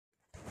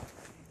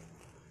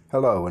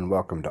Hello and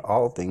welcome to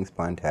All Things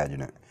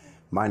Plantagenet.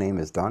 My name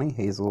is Donnie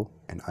Hazel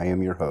and I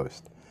am your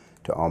host.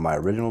 To all my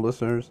original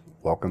listeners,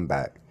 welcome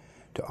back.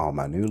 To all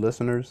my new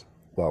listeners,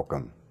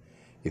 welcome.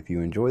 If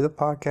you enjoy the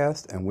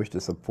podcast and wish to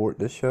support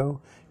this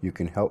show, you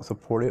can help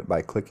support it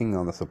by clicking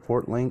on the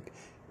support link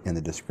in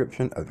the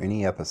description of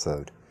any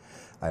episode.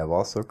 I have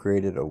also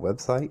created a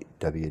website,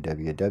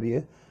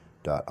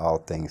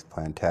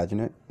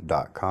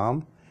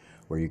 www.allthingsplantagenet.com,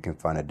 where you can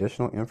find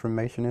additional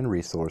information and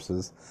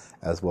resources,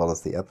 as well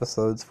as the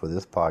episodes for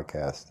this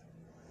podcast.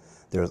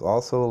 There is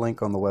also a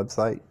link on the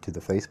website to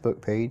the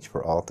Facebook page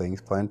for All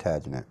Things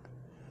Plantagenet.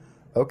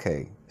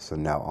 Okay, so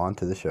now on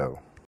to the show.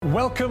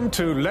 Welcome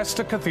to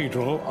Leicester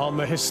Cathedral on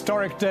the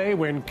historic day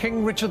when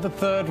King Richard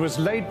III was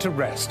laid to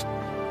rest.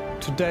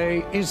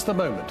 Today is the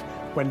moment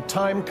when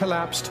time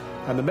collapsed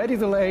and the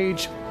medieval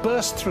age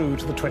burst through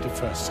to the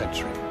 21st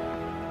century.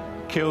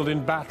 Killed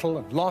in battle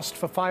and lost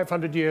for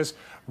 500 years,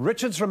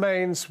 Richard's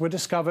remains were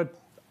discovered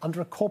under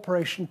a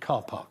corporation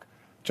car park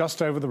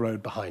just over the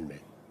road behind me.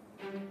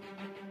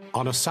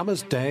 On a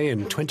summer's day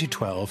in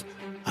 2012,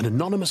 an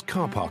anonymous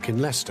car park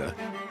in Leicester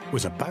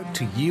was about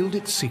to yield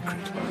its secret.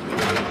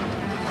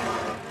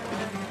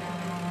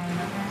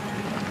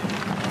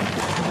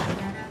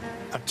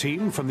 A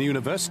team from the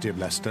University of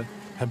Leicester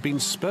had been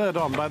spurred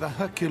on by the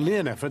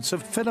Herculean efforts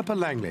of Philippa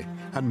Langley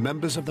and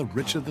members of the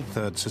Richard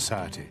III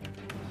Society.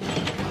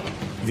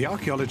 The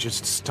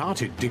archaeologists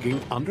started digging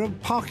under a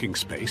parking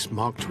space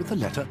marked with the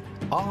letter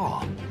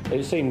R.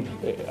 It seemed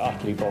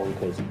utterly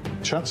bonkers.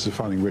 Chances of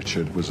finding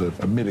Richard was a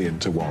million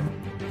to one.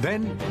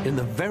 Then, in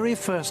the very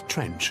first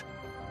trench,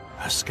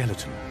 a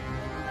skeleton.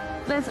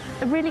 There's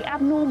a really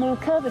abnormal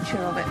curvature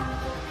of it.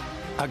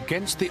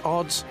 Against the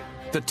odds,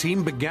 the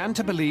team began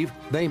to believe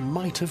they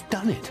might have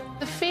done it.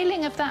 The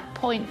feeling of that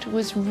point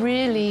was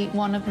really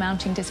one of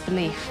mounting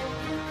disbelief.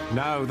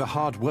 Now the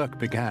hard work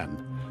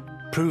began,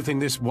 proving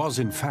this was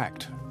in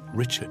fact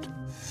Richard.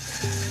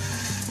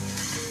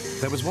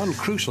 There was one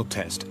crucial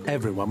test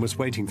everyone was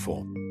waiting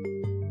for: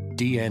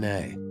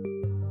 DNA.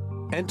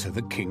 Enter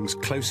the king's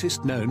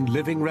closest known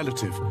living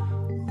relative,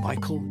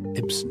 Michael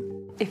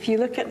Ibsen. If you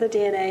look at the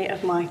DNA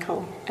of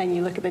Michael and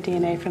you look at the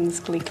DNA from the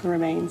skeletal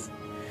remains,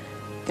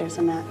 there's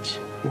a match.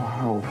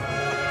 Wow.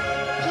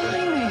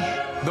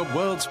 The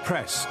world's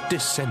press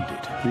descended.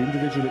 The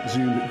individual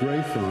exhumed at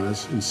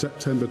Greyfriars in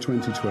September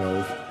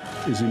 2012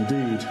 is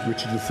indeed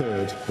Richard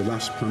III, the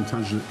last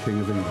Plantagenet King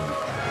of England.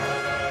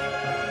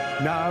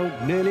 Now,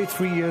 nearly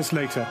 3 years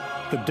later,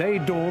 the day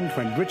dawned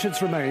when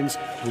Richard's remains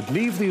would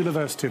leave the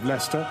University of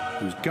Leicester,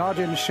 whose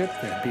guardianship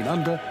they had been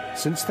under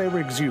since they were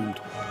exhumed,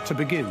 to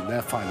begin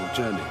their final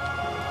journey.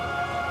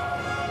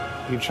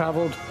 He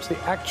travelled to the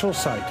actual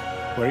site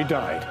where he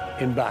died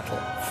in battle,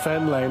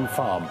 Fen Lane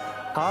Farm.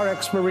 Our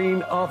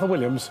ex-Marine Arthur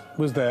Williams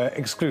was there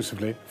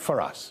exclusively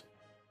for us.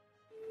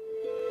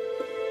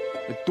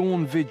 The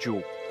dawn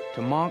vigil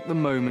to mark the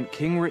moment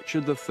King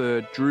Richard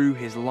III drew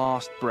his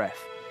last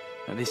breath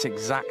at this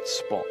exact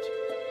spot.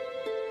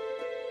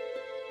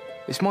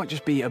 This might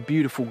just be a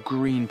beautiful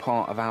green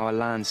part of our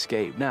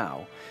landscape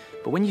now,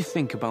 but when you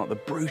think about the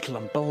brutal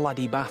and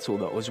bloody battle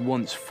that was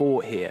once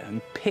fought here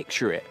and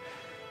picture it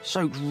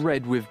soaked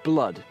red with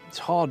blood, it's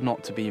hard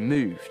not to be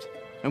moved.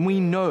 And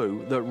we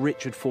know that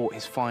Richard fought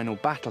his final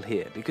battle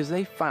here because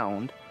they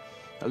found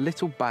a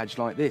little badge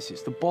like this.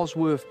 It's the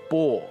Bosworth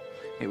Boar.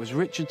 It was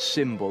Richard's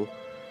symbol,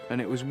 and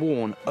it was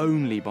worn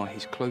only by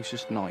his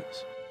closest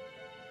knights.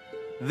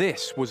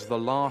 This was the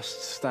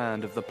last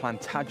stand of the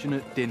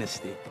Plantagenet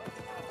dynasty.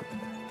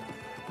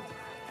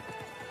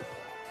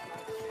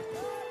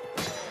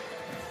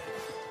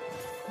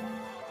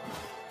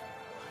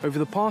 Over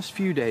the past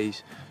few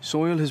days,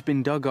 soil has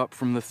been dug up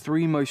from the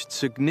three most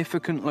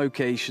significant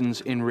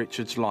locations in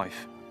Richard's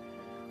life.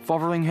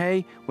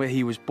 Fotheringhay, where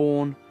he was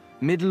born,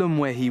 Midland,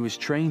 where he was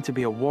trained to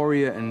be a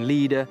warrior and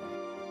leader,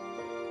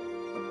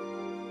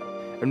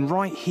 and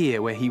right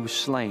here where he was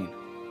slain.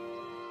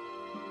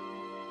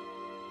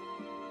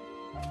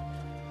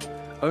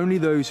 Only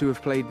those who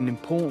have played an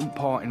important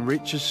part in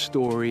Richard's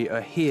story are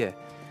here,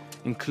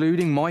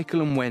 including Michael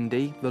and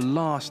Wendy, the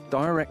last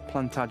direct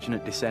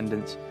Plantagenet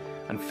descendants,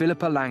 and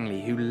Philippa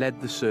Langley, who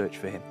led the search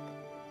for him.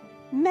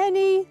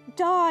 Many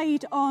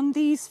died on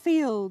these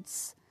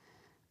fields.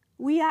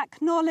 We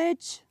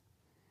acknowledge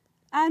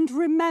and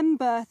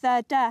remember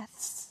their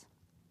deaths.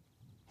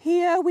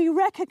 Here we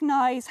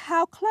recognise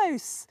how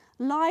close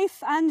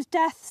life and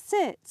death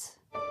sit.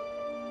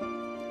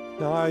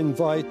 Now I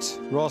invite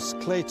Ross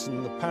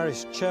Clayton, the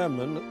parish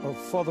chairman of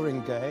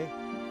Fotheringhay,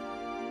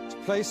 to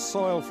place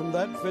soil from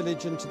that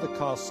village into the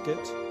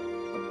casket.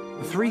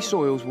 The three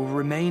soils will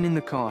remain in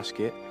the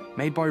casket,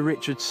 made by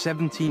Richard's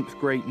 17th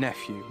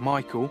great-nephew,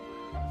 Michael,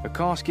 a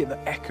casket that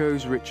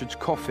echoes Richard's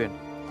coffin.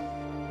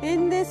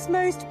 In this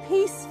most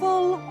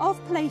peaceful of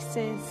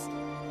places,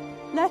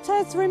 let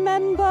us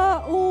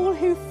remember all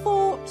who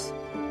fought,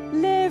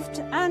 lived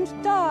and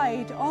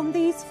died on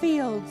these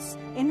fields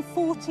in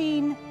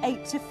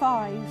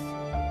 1485.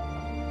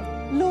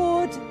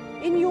 Lord,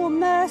 in your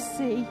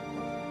mercy,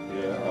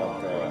 hear our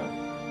prayer.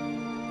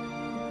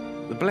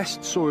 the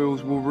blessed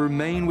soils will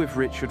remain with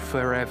Richard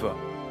forever.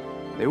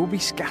 They will be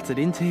scattered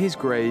into his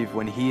grave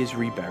when he is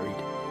reburied.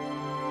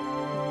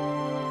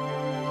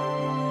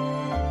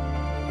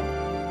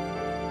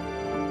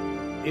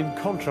 In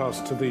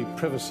contrast to the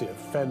privacy of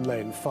Fen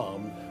Lane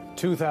Farm,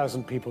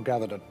 2,000 people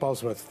gathered at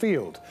Bosworth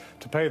Field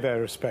to pay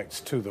their respects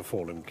to the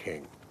fallen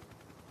king.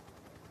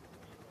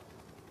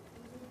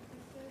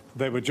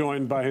 They were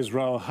joined by His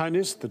Royal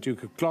Highness, the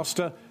Duke of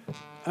Gloucester,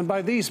 and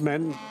by these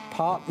men,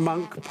 part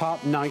monk,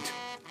 part knight,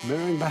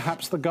 mirroring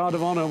perhaps the guard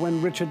of honour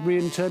when Richard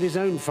reinterred his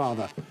own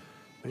father.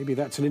 Maybe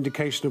that's an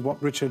indication of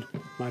what Richard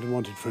might have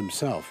wanted for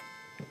himself.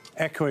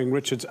 Echoing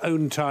Richard's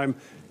own time,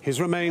 his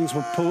remains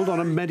were pulled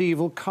on a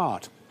medieval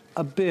cart,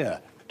 a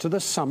bier, to the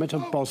summit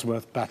of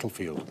Bosworth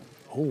battlefield,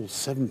 all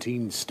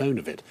 17 stone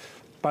of it,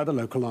 by the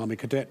local army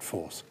cadet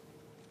force.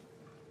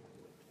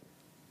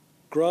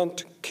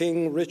 Grant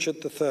King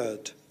Richard III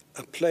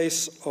a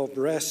place of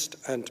rest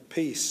and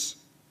peace,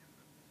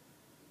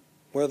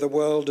 where the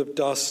world of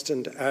dust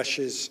and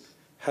ashes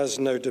has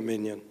no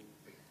dominion.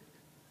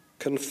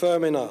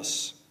 Confirm in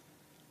us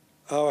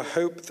our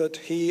hope that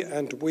he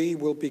and we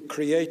will be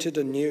created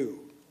anew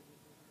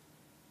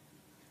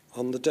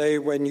on the day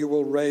when you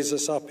will raise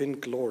us up in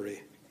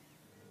glory.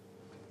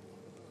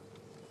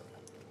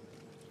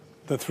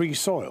 The 3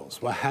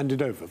 soils were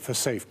handed over for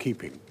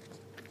safekeeping.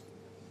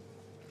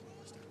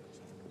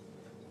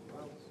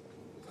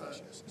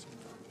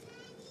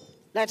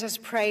 Let us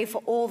pray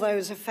for all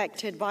those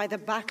affected by the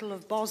Battle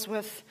of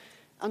Bosworth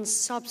and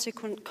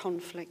subsequent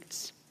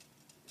conflicts.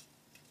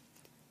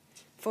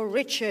 For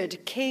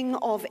Richard, King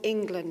of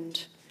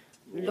England,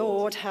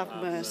 Lord have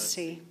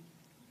mercy.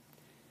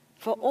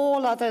 For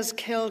all others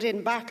killed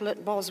in battle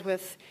at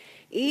Bosworth,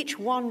 each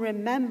one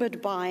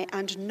remembered by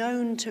and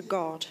known to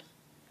God,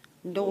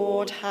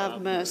 Lord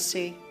have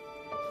mercy.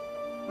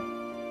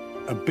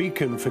 A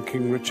beacon for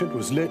King Richard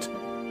was lit.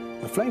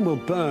 The flame will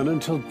burn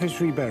until his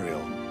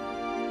reburial.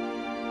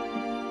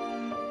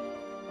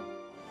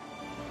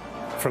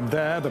 From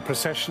there, the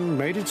procession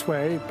made its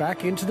way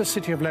back into the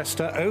city of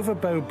Leicester over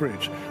Bow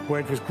Bridge, where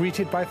it was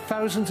greeted by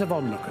thousands of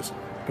onlookers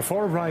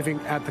before arriving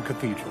at the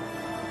cathedral,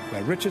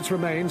 where Richard's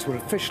remains were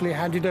officially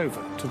handed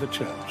over to the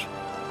church.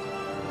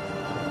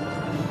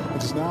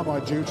 It is now my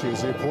duty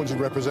as the appointed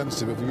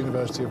representative of the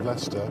University of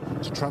Leicester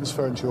to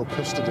transfer into your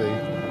custody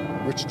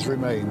Richard's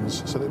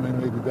remains so that they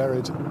may be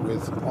buried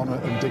with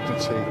honour and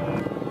dignity.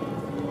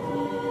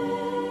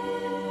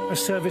 A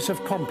service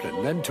of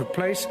Compline then took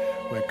place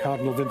where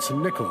Cardinal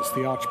Vincent Nichols,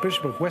 the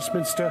Archbishop of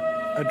Westminster,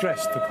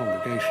 addressed the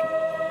congregation.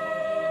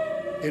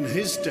 In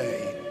his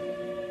day,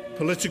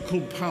 political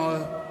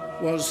power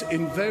was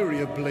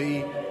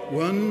invariably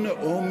won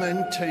or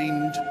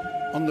maintained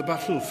on the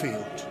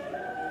battlefield.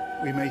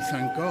 We may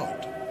thank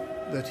God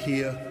that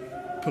here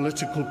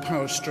political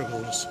power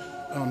struggles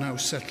are now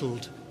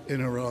settled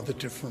in a rather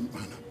different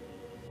manner.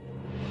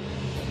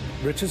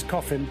 Richard's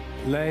coffin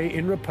lay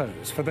in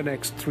repose for the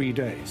next 3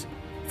 days,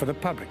 for the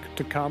public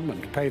to come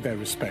and pay their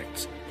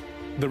respects.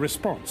 The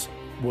response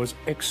was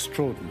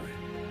extraordinary.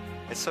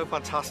 It's so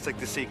fantastic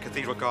to see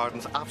Cathedral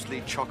Gardens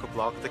absolutely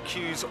chock-a-block, the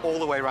queues all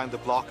the way around the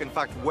block, in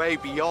fact way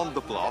beyond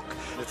the block.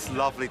 It's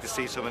lovely to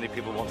see so many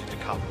people wanting to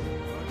come.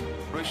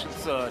 Richard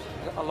III,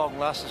 at long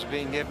last, has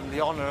been given the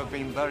honour of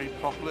being buried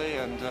properly,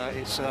 and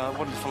it's a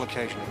wonderful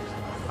occasion.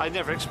 I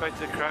never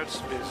expected the crowds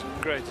to be as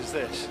great as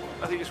this.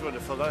 I think it's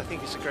wonderful. I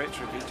think it's a great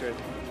tribute to him.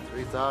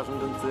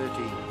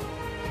 3013.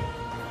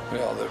 We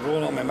are the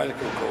Royal Army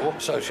Medical Corps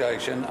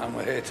Association, and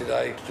we're here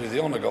today to do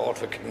the honour guard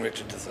for King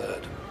Richard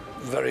III.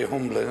 Very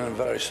humbling and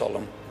very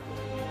solemn.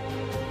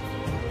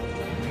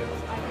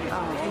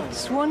 Oh,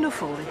 it's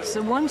wonderful. It's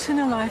a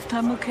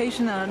once-in-a-lifetime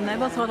occasion, and I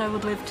never thought I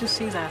would live to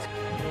see that.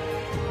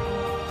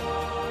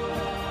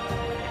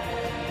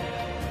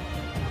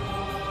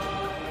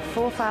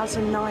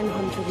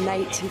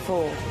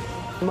 $4,984.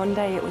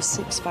 Monday it was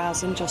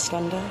 6,000, just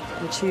under,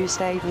 and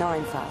Tuesday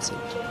 9,000.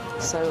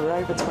 So we're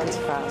over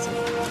 20,000.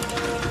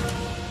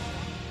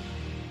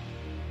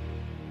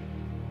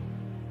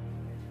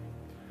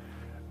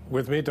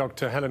 With me,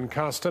 Dr. Helen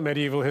Castor,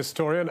 medieval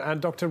historian,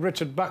 and Dr.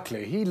 Richard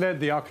Buckley. He led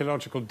the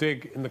archaeological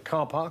dig in the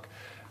car park,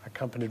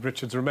 accompanied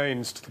Richard's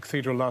remains to the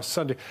cathedral last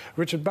Sunday.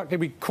 Richard Buckley,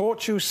 we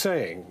caught you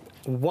saying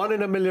 1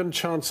 in a million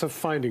chance of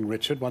finding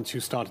Richard once you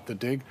started the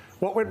dig.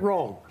 What went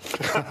wrong?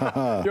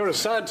 You're a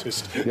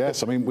scientist.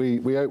 Yes, I mean, we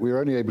were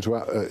only able to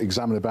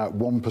examine about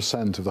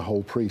 1% of the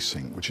whole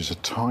precinct, which is a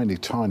tiny,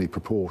 tiny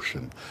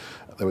proportion.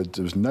 There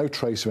was no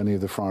trace of any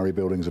of the friary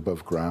buildings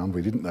above ground.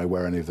 We didn't know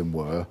where any of them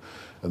were.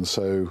 And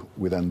so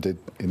we then did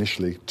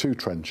initially 2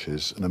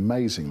 trenches, and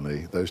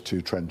amazingly, those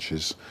 2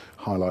 trenches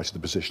highlighted the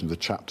position of the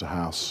chapter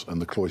house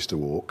and the cloister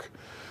walk.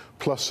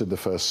 Plus, in the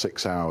first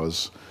 6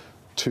 hours,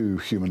 2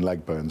 human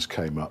leg bones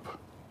came up,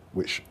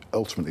 which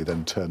ultimately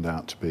then turned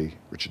out to be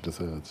Richard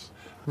III's.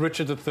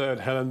 Richard III,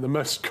 Helen, the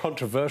most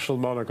controversial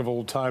monarch of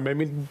all time. I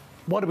mean,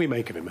 what do we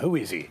make of him? Who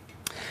is he?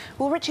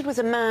 Well, Richard was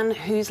a man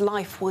whose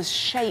life was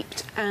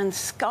shaped and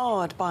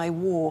scarred by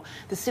war.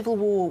 The Civil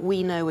War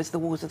we know as the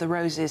Wars of the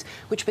Roses,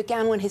 which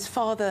began when his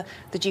father,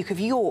 the Duke of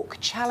York,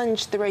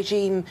 challenged the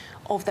regime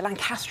of the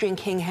Lancastrian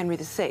King Henry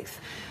VI.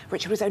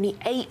 Richard was only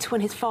 8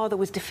 when his father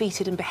was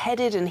defeated and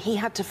beheaded, and he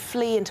had to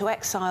flee into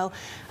exile.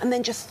 And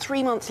then just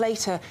 3 months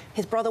later,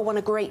 his brother won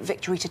a great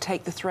victory to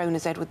take the throne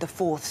as Edward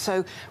IV.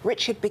 So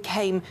Richard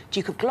became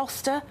Duke of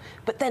Gloucester,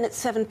 but then at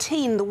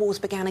 17, the wars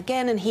began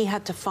again, and he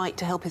had to fight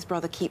to help his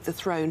brother keep the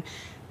throne.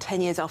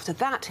 10 years after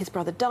that, his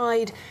brother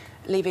died,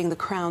 leaving the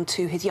crown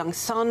to his young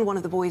son, one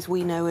of the boys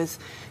we know as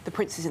the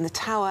Princes in the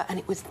Tower, and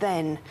it was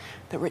then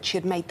that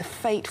Richard made the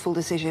fateful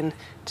decision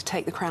to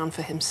take the crown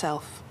for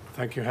himself.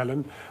 Thank you,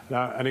 Helen.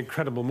 Now, an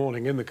incredible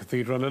morning in the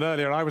cathedral, and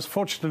earlier I was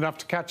fortunate enough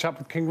to catch up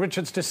with King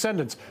Richard's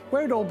descendants,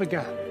 where it all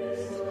began,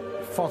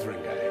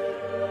 Fotheringay.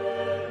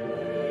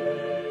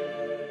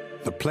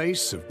 The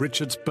place of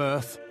Richard's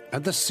birth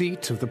and the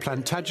seat of the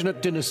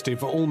Plantagenet dynasty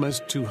for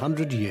almost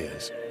 200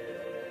 years.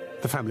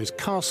 The family's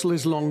castle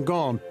is long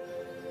gone,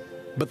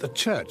 but the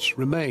church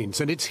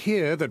remains, and it's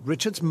here that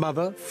Richard's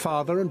mother,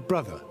 father and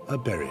brother are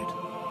buried.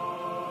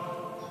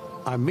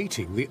 I'm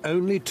meeting the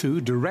only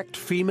 2 direct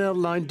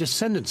female-line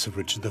descendants of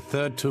Richard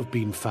III to have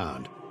been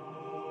found.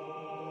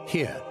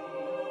 Here,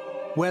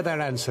 where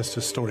their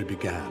ancestors' story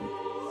began.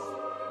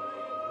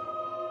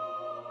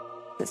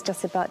 It's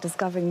just about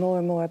discovering more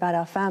and more about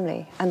our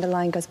family, and the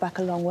line goes back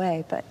a long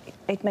way, but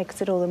it makes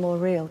it all the more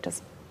real,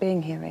 just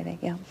being here, really,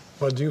 yeah.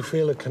 Well, do you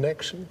feel a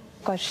connection?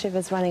 Got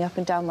shivers running up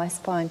and down my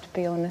spine, to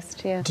be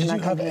honest, yeah. Did you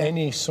have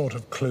any sort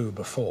of clue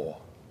before?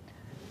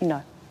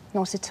 No.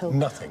 Not at all.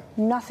 Nothing?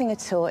 Nothing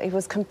at all. It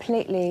was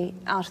completely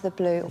out of the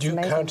blue. Do you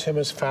count him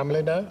as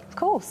family now? Of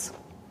course.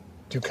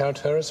 Do you count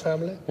her as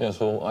family? Yes,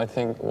 well, I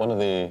think one of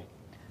the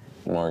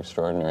more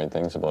extraordinary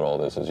things about all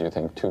this is you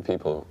think 2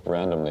 people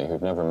randomly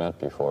who've never met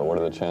before, what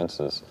are the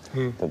chances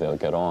that they'll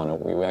get on?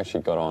 We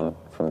actually got on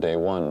from day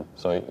 1,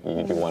 so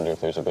you do wonder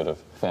if there's a bit of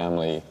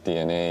family,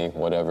 DNA,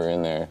 whatever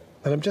in there.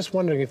 And I'm just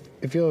wondering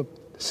if you're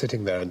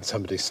sitting there and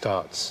somebody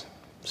starts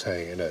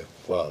saying, you know,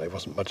 well, he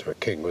wasn't much of a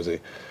king, was he?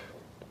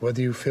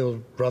 Whether you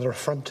feel rather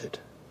affronted?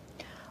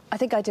 I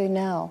think I do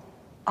now.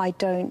 I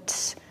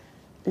don't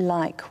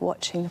like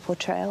watching the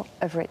portrayal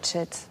of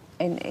Richard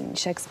in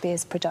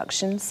Shakespeare's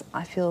productions.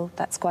 I feel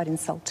that's quite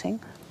insulting.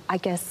 I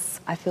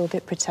guess I feel a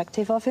bit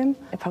protective of him.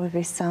 It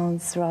probably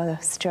sounds rather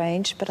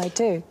strange, but I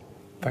do.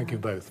 Thank you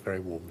both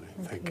very warmly.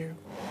 Thank you.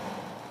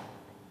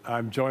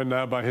 I'm joined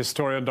now by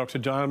historian Dr.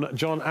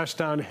 John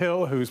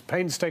Ashdown-Hill, whose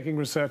painstaking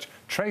research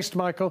traced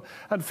Michael,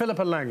 and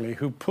Philippa Langley,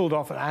 who pulled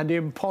off an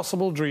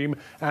impossible dream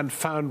and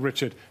found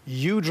Richard.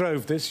 You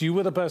drove this. You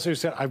were the person who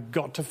said, I've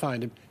got to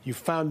find him. You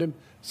found him.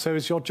 So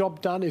is your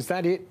job done? Is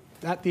that it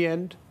at the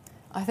end?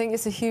 I think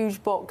it's a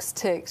huge box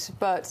ticked,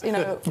 but, you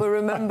know, we'll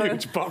remember... A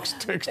huge box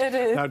ticked. It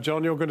is. Now,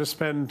 John, you're going to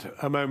spend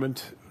a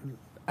moment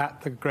at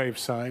the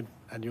graveside,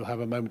 and you'll have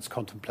a moment's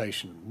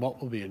contemplation.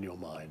 What will be in your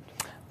mind?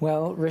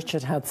 Well,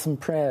 Richard had some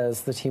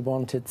prayers that he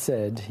wanted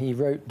said. He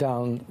wrote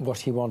down what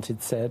he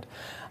wanted said.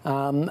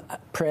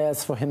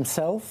 Prayers for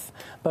himself,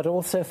 but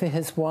also for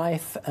his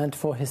wife and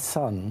for his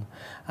son.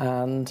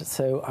 And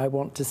so I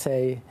want to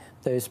say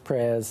those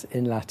prayers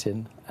in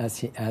Latin as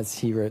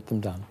he wrote them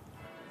down.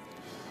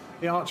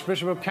 The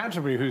Archbishop of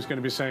Canterbury, who's going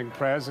to be saying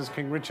prayers as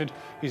King Richard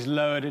is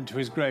lowered into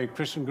his grave.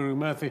 Krishnan Guru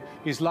Murthy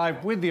is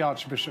live with the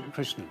Archbishop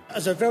Krishnan.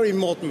 As a very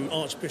modern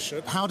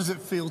Archbishop, how does it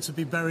feel to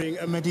be burying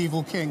a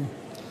medieval king?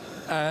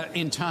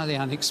 Entirely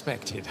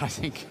unexpected, I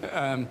think.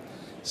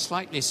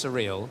 Slightly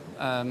surreal.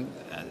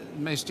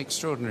 Most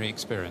extraordinary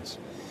experience.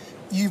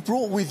 You've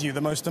brought with you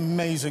the most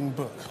amazing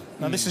book.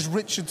 Now, this is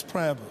Richard's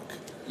prayer book.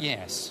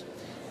 Yes.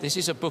 This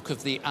is a book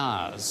of the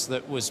hours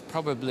that was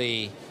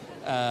probably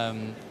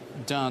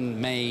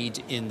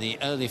made in the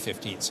early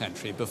 15th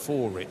century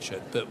before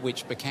Richard, but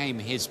which became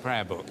his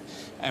prayer book,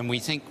 and we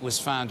think was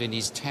found in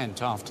his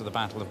tent after the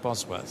Battle of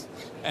Bosworth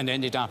and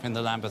ended up in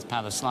the Lambeth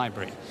Palace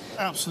Library.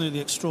 Absolutely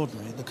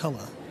extraordinary, the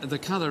colour. The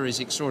colour is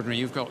extraordinary.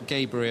 You've got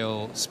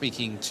Gabriel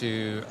speaking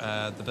to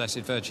the Blessed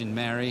Virgin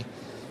Mary,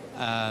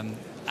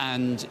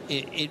 and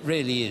it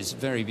really is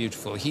very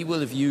beautiful. He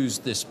will have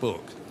used this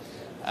book.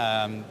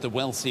 The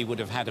wealthy would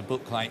have had a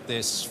book like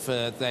this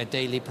for their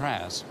daily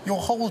prayers. You're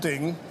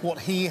holding what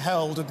he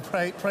held and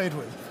prayed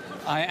with.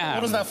 I am.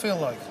 What does that feel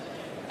like?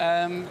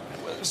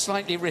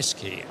 Slightly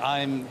risky.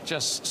 I'm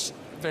just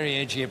very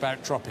edgy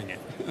about dropping it.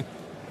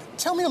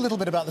 Tell me a little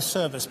bit about the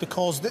service,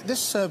 because this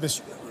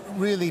service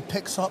really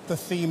picks up the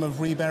theme of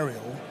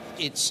reburial.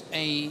 It's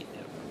a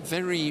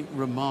very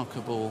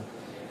remarkable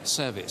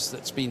service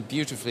that's been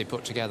beautifully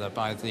put together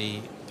by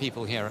the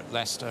people here at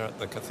Leicester at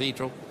the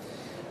cathedral.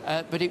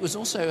 But it was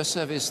also a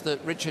service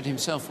that Richard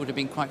himself would have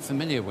been quite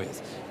familiar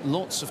with.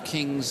 Lots of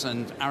kings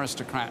and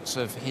aristocrats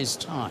of his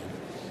time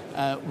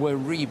were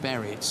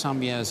reburied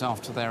some years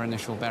after their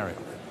initial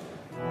burial.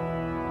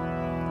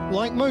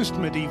 Like most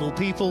medieval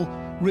people,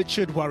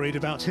 Richard worried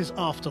about his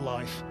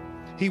afterlife.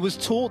 He was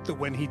taught that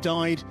when he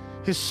died,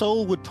 his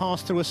soul would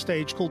pass through a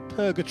stage called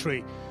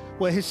purgatory,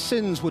 where his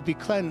sins would be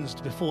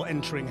cleansed before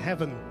entering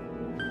heaven.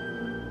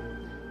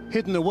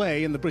 Hidden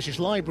away in the British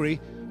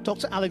Library,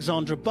 Dr.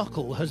 Alexandra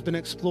Buckle has been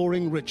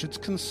exploring Richard's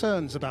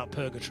concerns about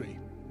purgatory.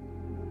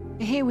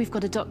 Here we've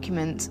got a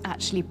document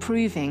actually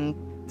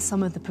proving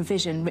some of the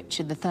provision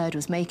Richard III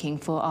was making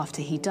for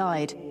after he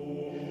died.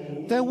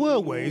 There were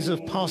ways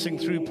of passing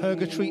through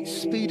purgatory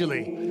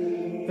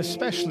speedily,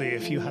 especially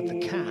if you had the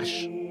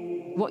cash.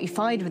 What you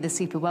find with the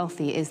super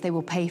wealthy is they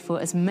will pay for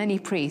as many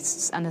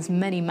priests and as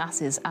many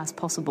masses as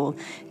possible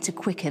to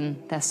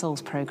quicken their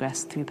soul's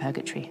progress through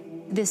purgatory.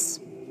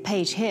 This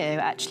page here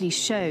actually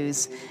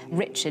shows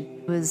Richard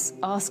was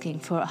asking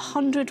for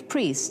 100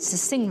 priests to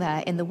sing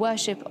there in the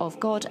worship of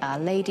God, Our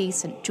Lady,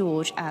 St.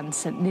 George and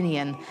St.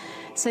 Ninian.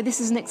 So this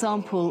is an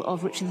example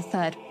of Richard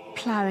III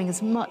ploughing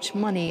as much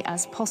money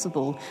as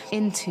possible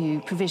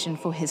into provision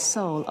for his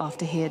soul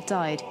after he had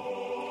died.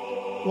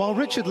 While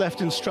Richard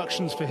left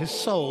instructions for his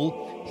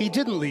soul, he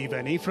didn't leave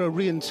any for a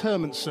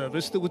reinterment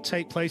service that would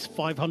take place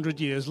 500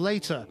 years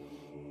later.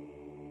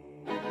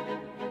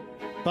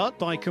 But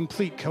by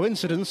complete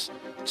coincidence,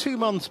 2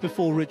 months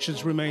before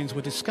Richard's remains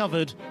were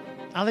discovered,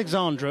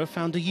 Alexandra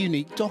found a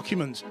unique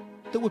document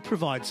that would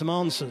provide some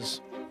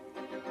answers.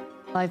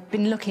 I've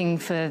been looking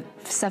for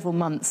several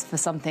months for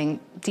something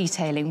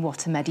detailing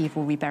what a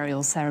medieval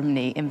reburial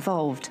ceremony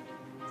involved.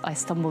 I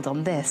stumbled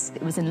on this.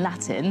 It was in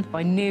Latin.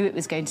 I knew it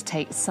was going to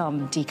take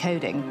some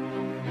decoding.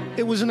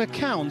 It was an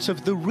account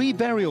of the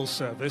reburial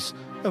service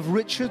of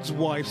Richard's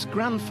wife's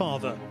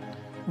grandfather.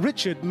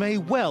 Richard may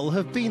well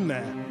have been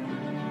there.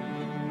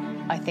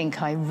 I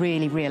think I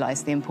really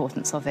realised the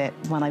importance of it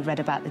when I read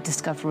about the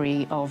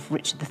discovery of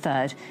Richard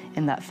III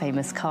in that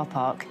famous car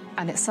park.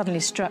 And it suddenly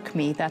struck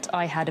me that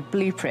I had a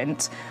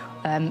blueprint,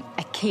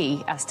 a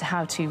key as to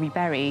how to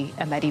rebury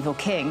a medieval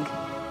king.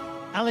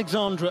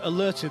 Alexandra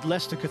alerted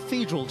Leicester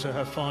Cathedral to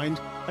her find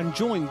and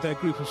joined their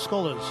group of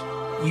scholars.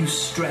 You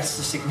stress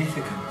the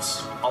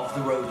significance of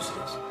the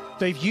roses.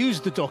 They've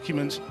used the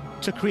document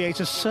to create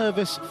a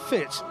service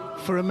fit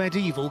for a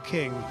medieval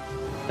king.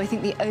 I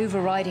think the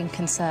overriding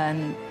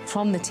concern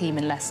from the team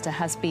in Leicester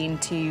has been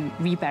to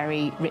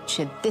rebury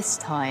Richard this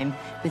time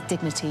with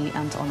dignity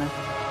and honour.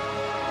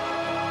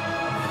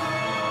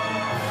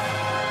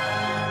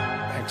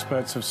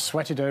 Experts have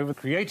sweated over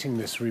creating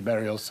this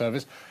reburial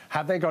service.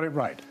 Had they got it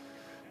right?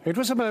 It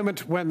was a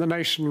moment when the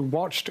nation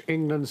watched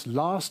England's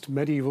last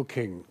medieval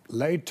king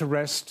laid to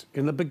rest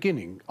in the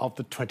beginning of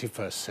the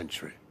 21st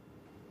century.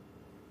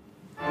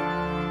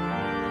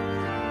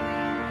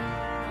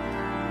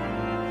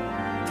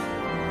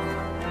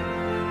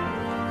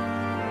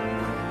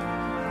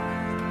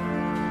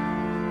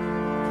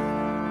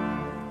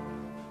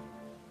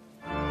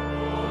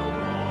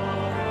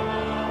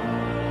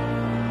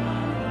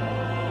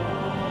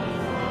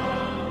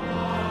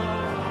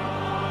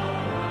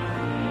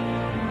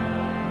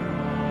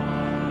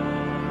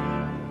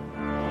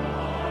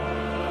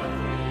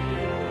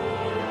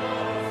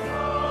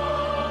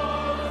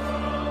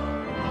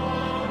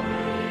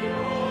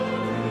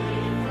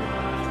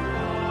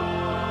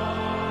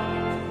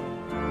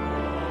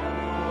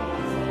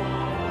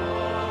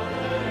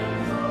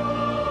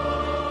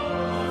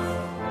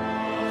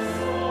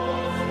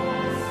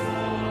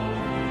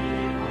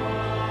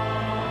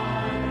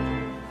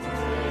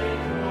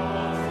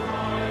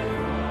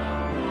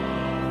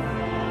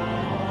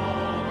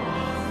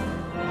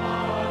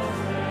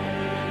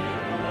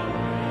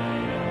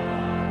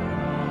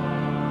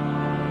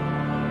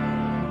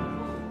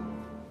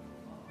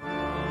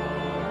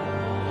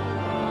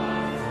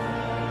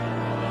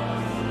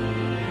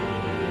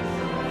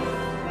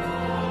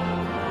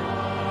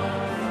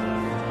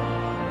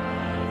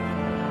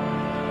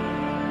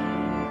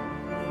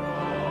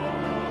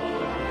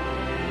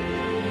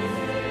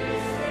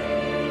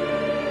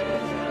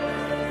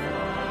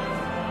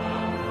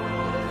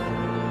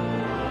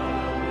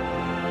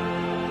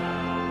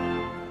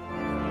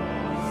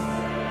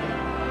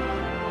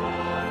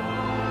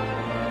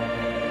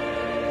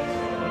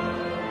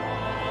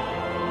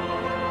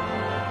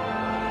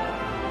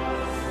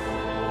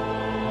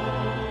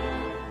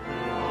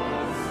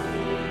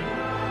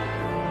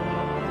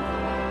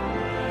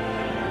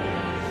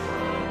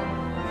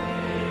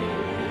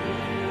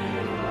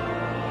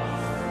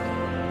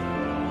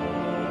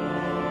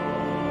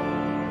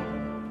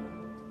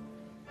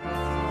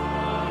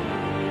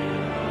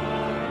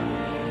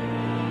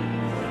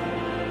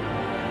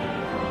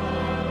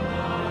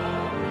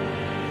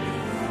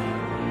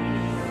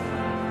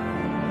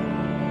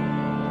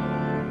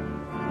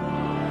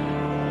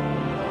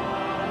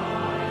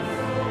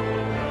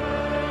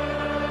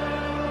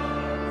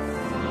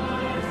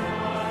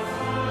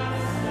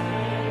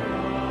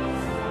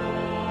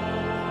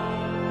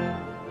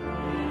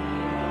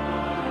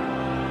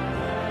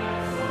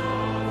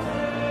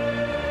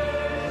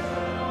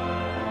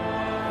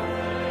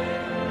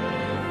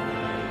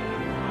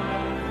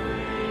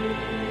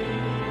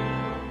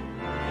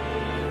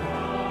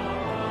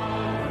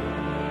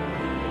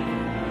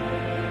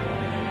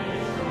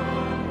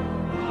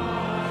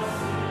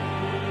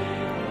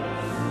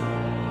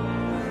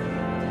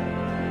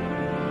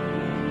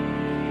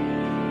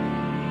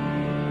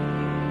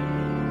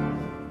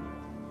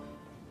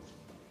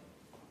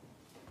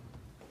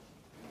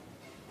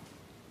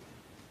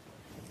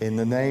 In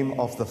the name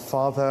of the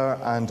Father,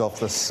 and of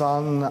the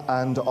Son,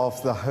 and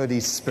of the Holy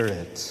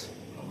Spirit.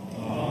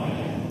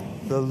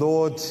 Amen. The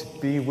Lord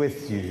be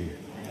with you.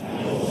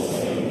 And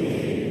also with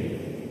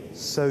you.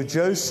 So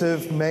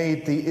Joseph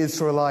made the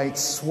Israelites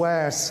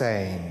swear,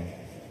 saying,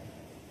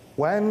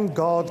 "When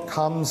God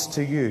comes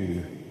to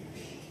you,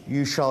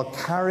 you shall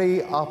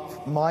carry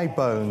up my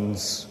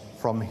bones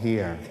from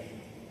here."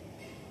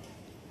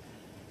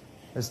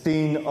 As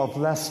Dean of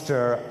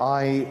Leicester,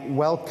 I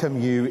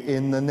welcome you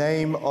in the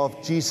name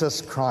of Jesus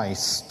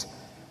Christ,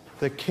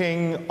 the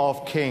King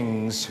of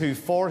Kings, who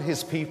for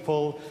his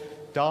people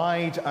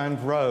died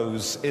and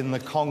rose in the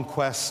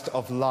conquest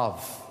of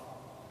love.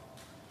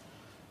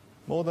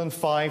 More than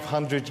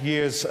 500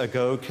 years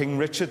ago, King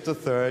Richard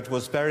III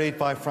was buried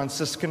by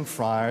Franciscan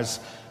friars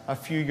a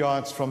few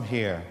yards from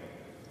here.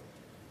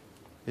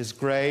 His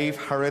grave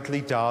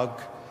hurriedly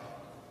dug,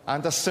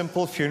 and a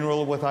simple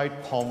funeral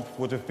without pomp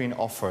would have been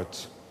offered.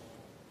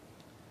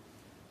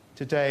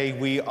 Today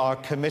we are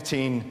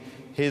committing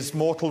his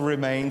mortal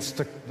remains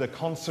to the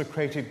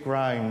consecrated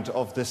ground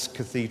of this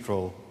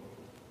cathedral.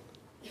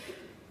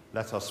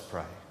 Let us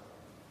pray.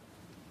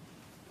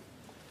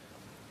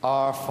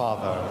 Our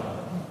Father,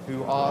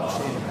 who art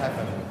in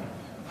heaven,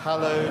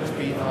 hallowed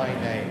be thy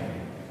name.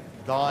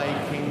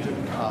 Thy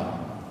kingdom come,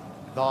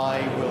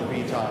 thy will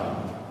be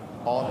done,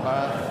 on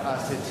earth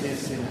as it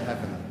is in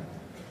heaven.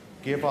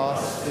 Give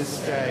us this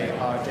day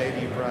our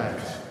daily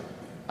bread,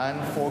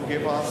 and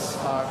forgive us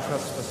our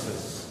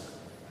trespasses,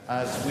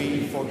 as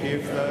we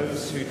forgive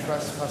those who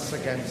trespass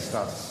against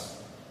us.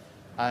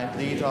 And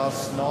lead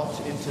us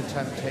not into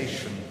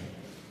temptation,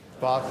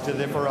 but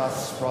deliver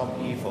us from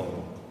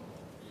evil.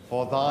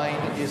 For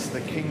thine is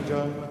the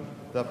kingdom,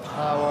 the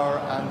power,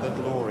 and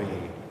the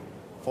glory,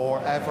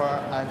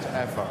 forever and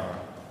ever.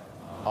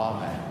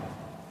 Amen.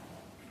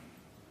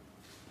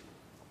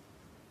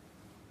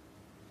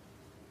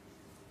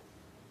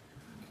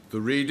 The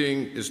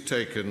reading is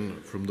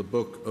taken from the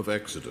book of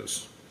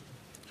Exodus.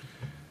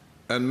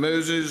 And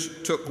Moses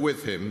took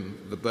with him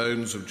the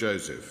bones of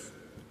Joseph,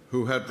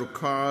 who had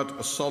required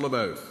a solemn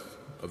oath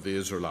of the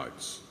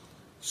Israelites,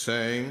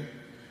 saying,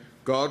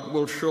 "God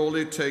will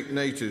surely take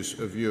notice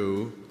of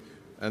you,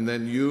 and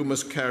then you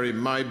must carry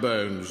my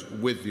bones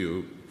with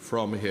you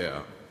from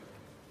here."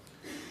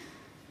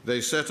 They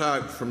set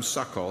out from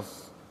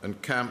Succoth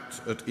and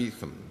camped at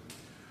Etham,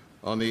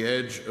 on the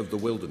edge of the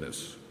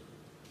wilderness.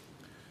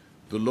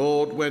 The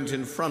Lord went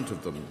in front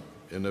of them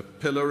in a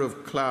pillar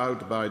of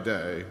cloud by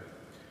day,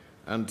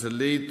 and to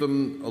lead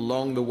them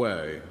along the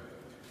way,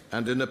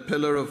 and in a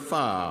pillar of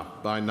fire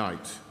by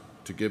night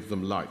to give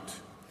them light,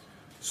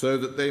 so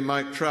that they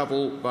might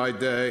travel by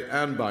day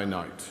and by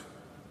night.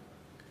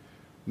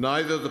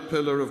 Neither the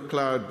pillar of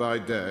cloud by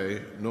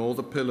day nor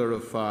the pillar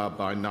of fire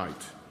by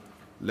night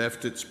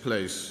left its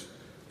place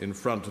in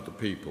front of the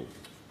people.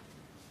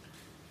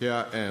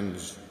 Here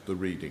ends the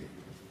reading.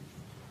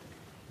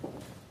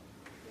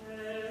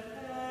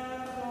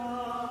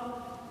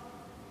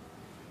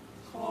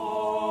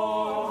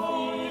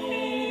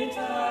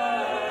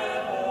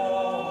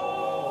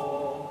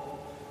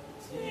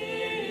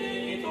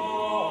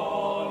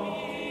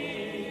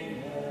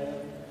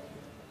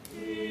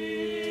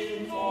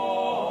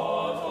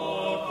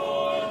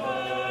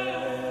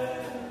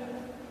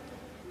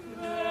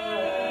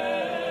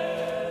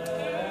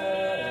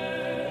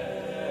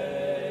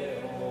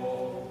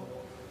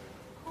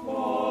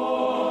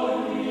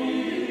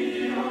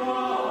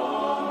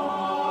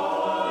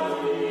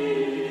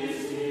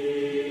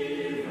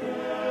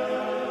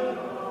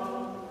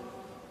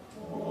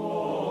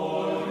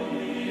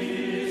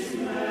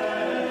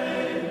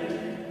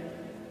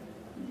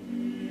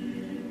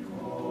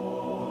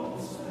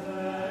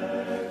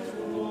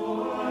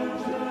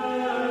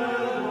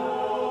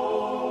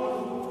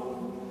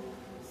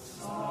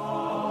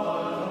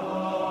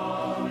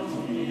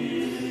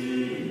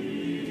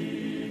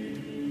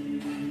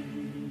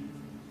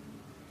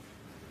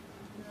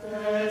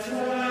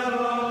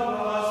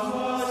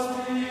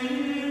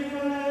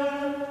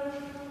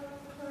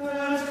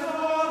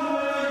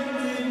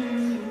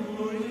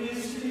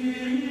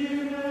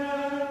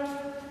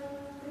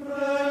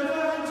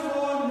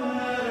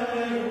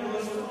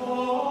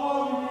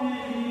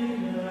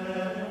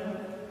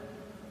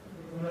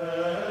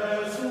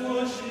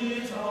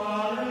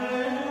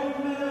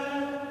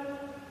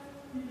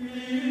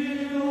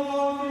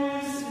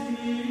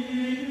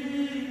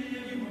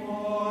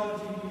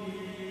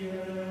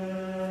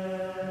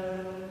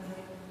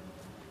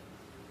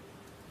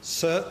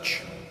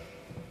 Search,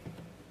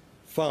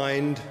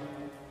 find,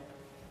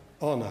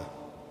 honour.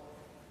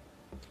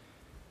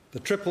 The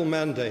triple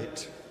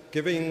mandate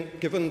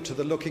given to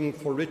the Looking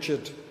for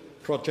Richard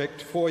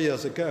project 4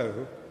 years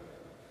ago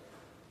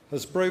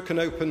has broken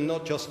open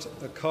not just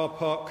a car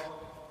park,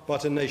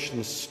 but a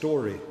nation's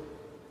story.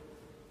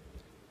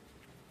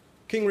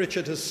 King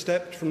Richard has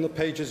stepped from the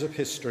pages of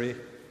history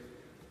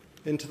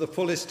into the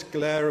fullest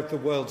glare of the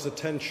world's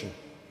attention.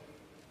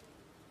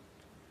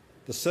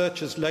 The search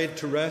has laid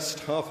to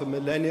rest half a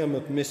millennium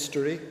of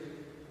mystery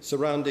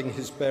surrounding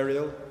his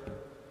burial,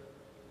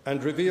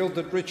 and revealed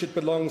that Richard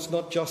belongs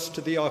not just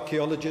to the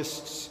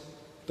archaeologists,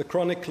 the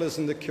chroniclers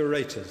and the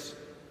curators,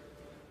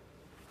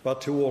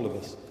 but to all of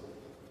us.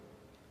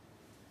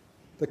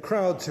 The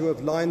crowds who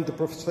have lined the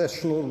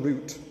processional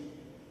route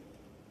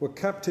were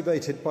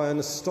captivated by an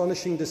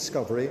astonishing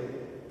discovery,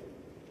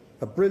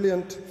 a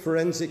brilliant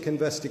forensic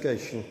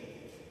investigation,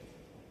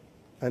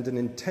 and an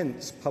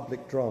intense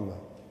public drama.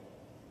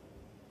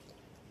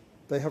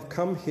 They have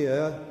come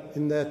here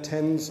in their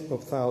tens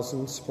of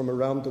thousands from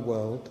around the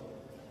world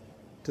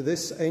to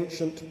this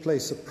ancient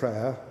place of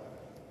prayer,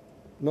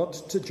 not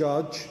to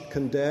judge,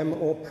 condemn,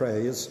 or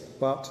praise,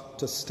 but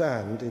to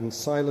stand in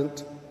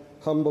silent,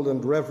 humble,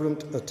 and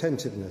reverent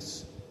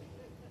attentiveness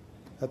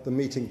at the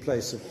meeting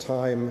place of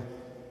time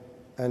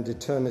and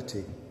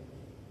eternity.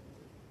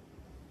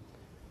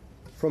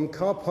 From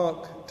car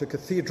park to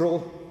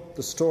cathedral,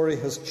 the story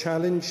has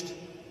challenged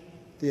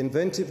the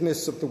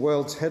inventiveness of the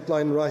world's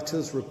headline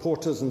writers,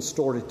 reporters, and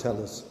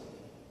storytellers.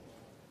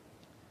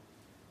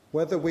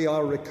 Whether we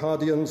are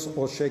Ricardians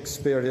or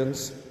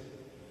Shakespeareans,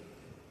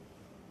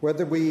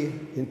 whether we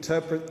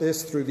interpret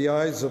this through the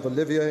eyes of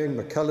Olivier,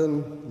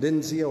 McCullen,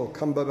 Lindsay, or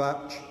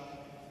Cumberbatch,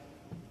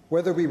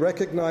 whether we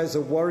recognize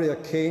a warrior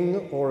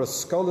king or a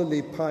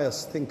scholarly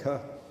pious thinker,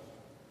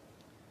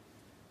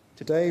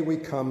 today we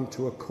come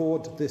to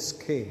accord this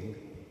king,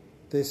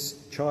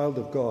 this child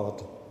of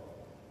God,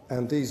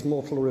 and these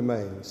mortal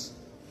remains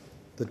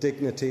the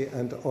dignity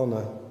and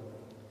honour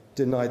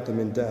denied them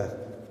in death.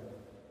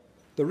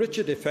 The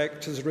Richard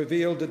Effect has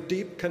revealed a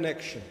deep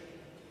connection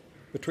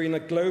between a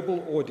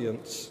global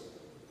audience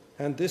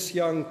and this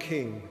young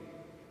king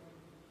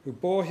who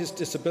bore his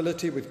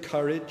disability with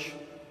courage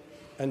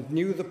and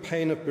knew the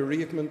pain of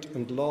bereavement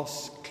and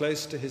loss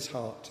close to his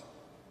heart.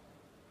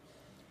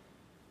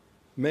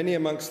 Many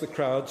amongst the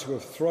crowds who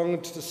have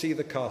thronged to see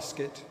the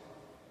casket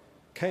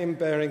came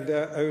bearing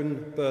their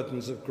own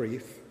burdens of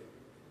grief.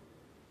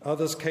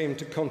 Others came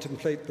to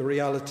contemplate the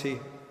reality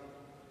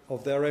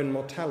of their own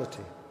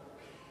mortality.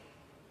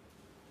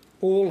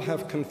 All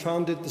have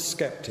confounded the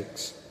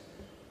skeptics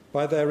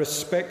by their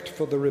respect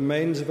for the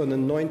remains of an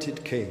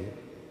anointed king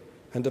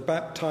and a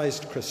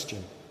baptized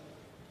Christian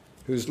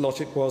whose lot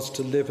it was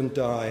to live and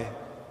die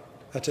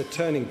at a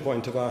turning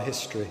point of our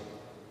history.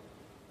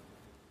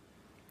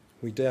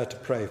 We dare to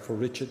pray for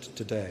Richard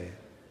today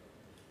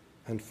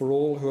and for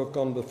all who have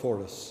gone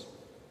before us,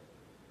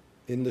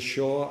 in the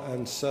sure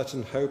and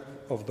certain hope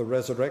of the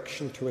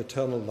resurrection to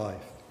eternal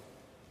life,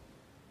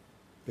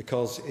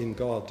 because in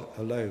God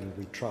alone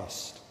we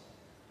trust.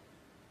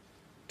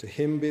 To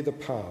him be the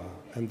power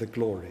and the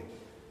glory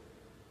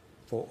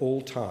for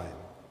all time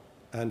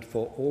and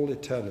for all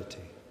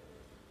eternity.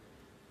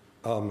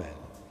 Amen.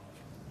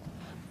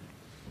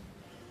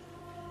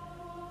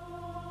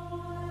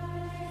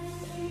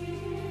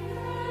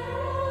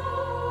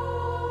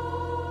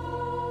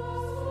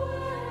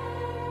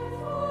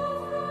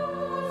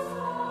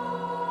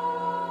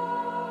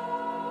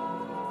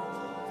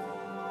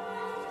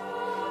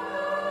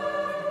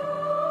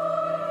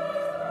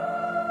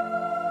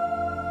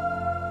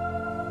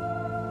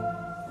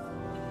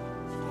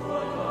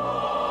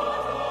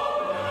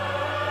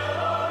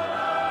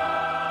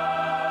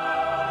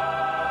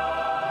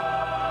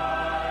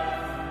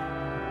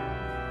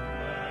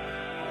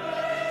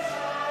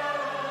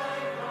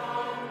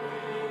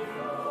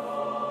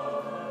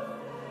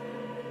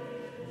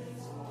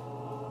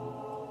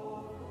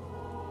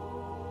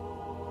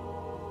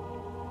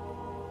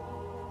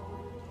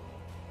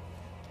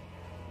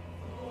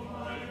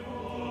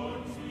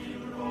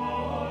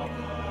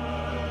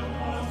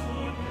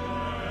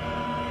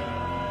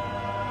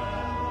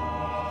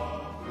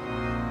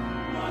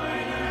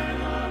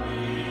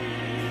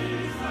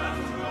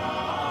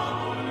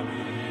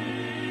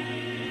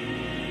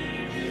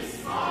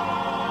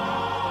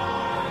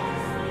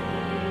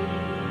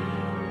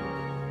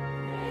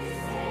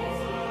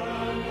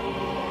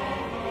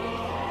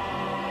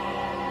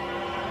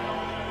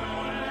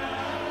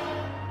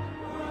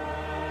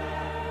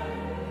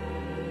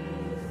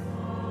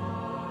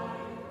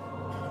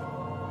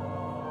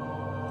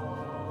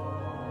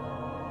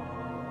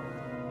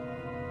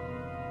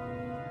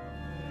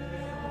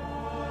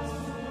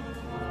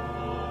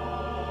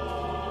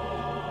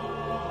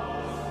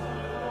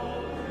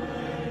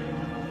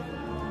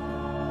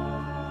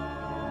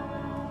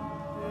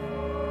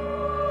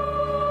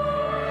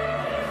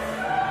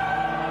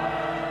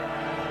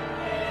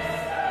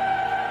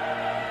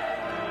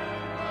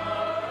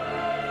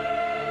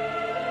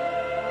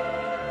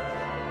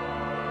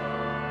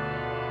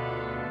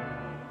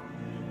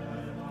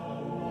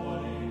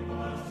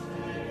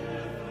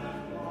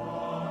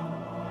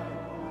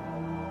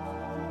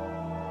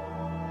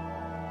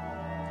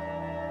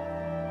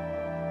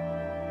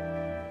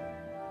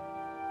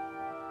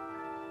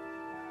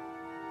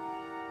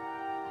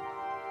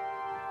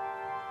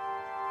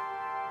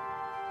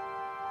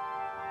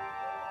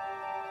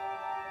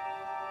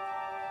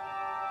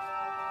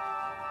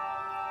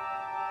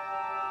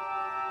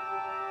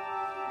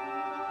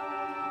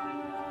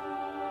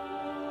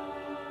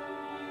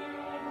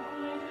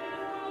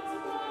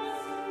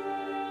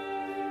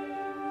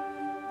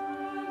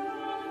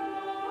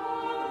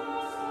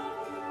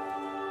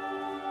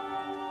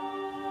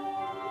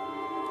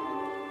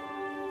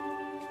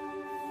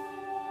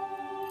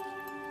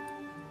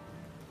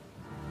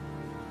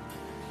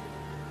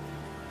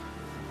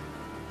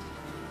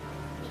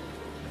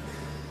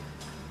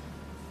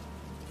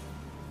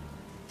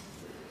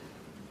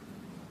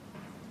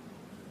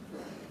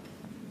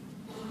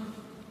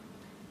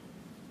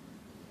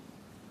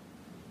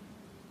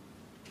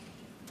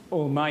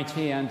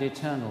 Almighty and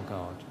eternal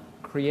God,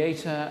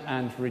 creator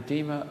and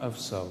redeemer of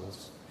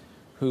souls,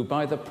 who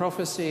by the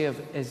prophecy of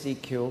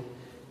Ezekiel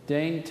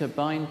deigned to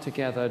bind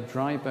together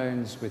dry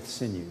bones with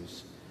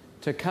sinews,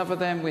 to cover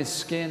them with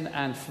skin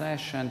and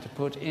flesh, and to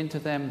put into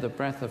them the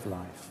breath of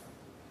life.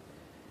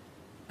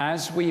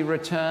 As we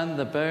return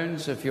the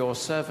bones of your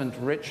servant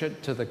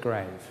Richard to the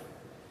grave,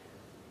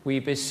 we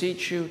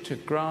beseech you to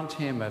grant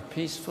him a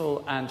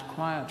peaceful and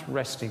quiet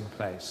resting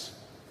place.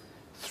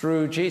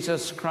 Through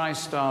Jesus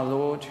Christ our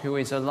Lord, who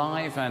is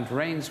alive and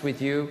reigns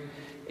with you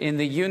in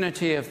the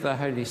unity of the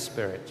Holy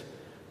Spirit,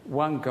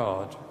 one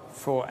God,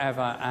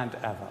 forever and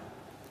ever.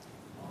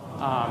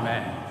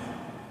 Amen.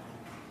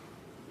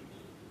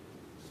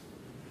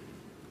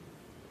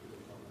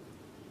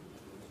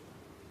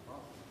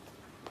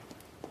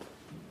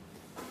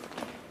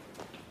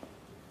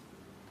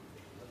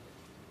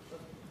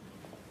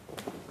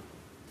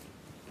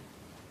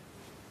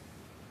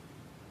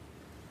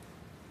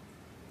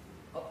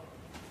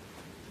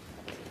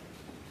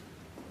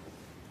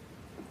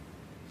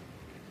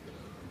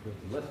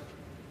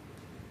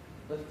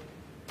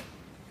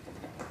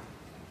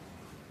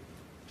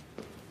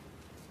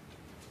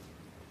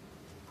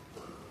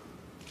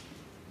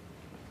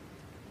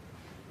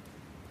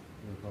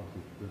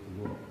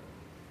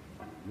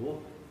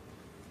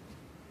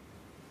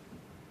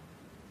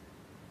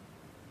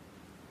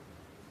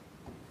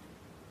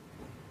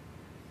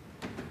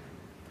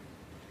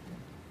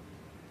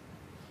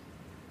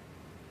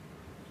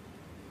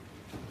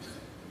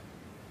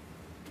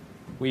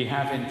 We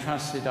have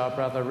entrusted our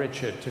brother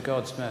Richard to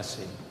God's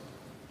mercy,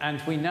 and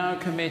we now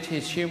commit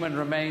his human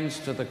remains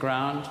to the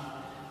ground,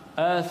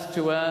 earth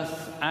to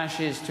earth,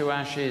 ashes to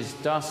ashes,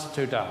 dust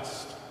to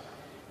dust,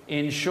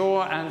 in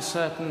sure and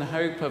certain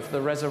hope of the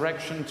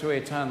resurrection to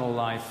eternal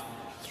life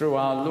through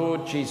our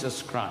Lord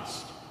Jesus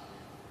Christ,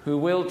 who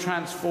will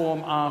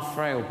transform our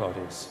frail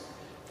bodies,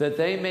 that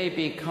they may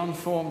be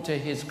conformed to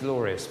his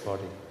glorious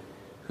body,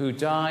 who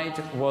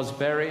died, was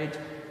buried,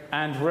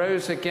 and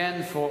rose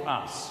again for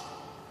us.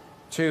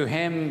 To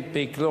him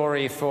be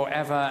glory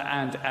forever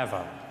and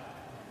ever.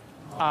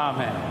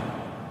 Amen.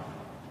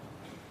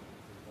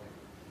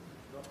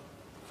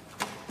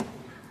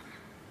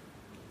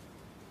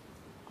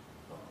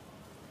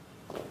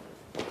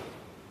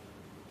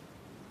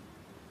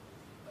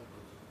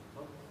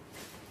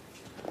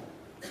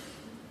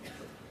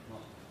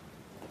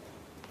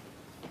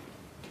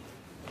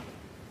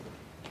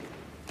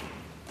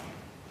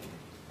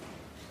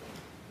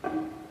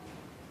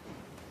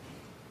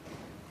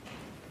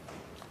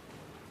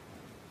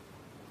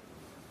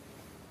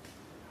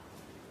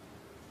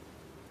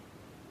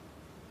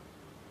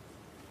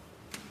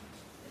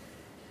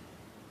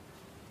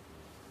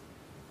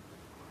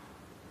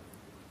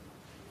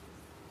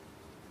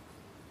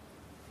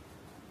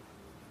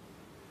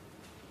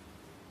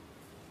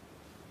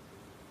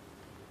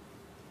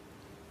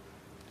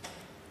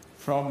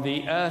 From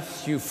the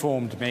earth you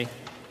formed me,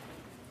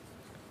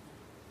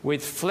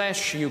 with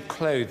flesh you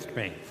clothed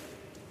me.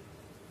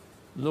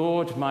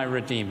 Lord, my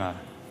Redeemer,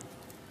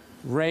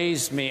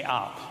 raise me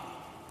up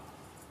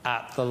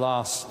at the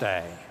last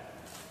day.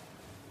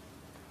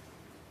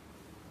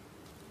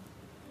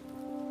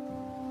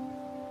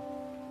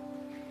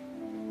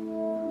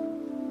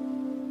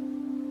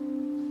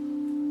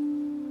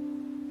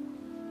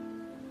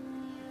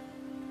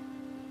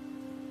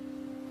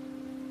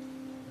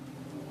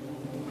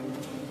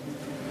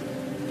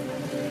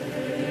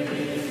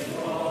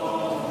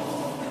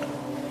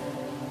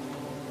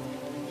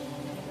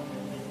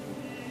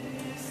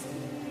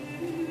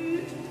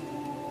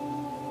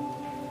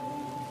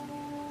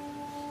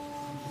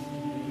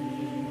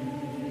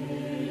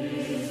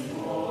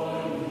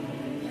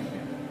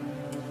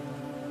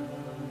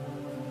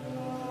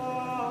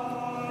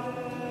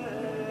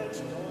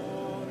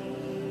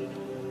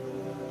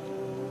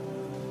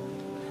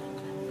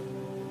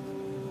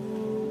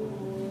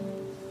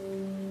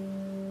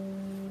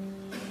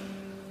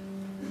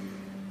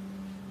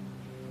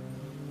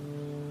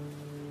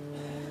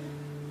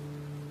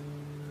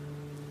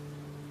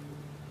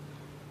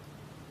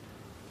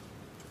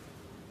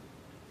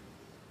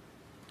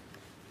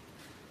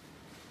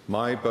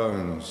 My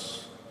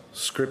bones,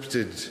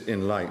 scripted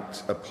in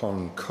light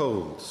upon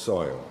cold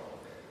soil,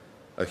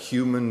 a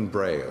human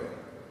braille.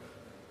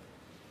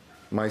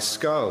 My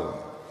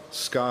skull,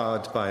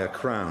 scarred by a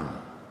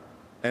crown,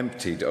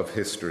 emptied of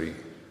history.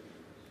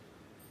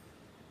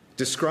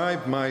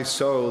 Describe my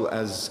soul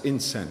as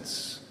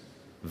incense,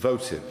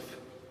 votive,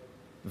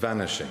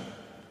 vanishing.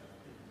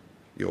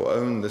 Your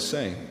own the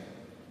same.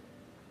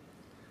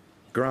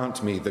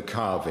 Grant me the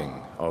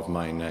carving of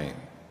my name.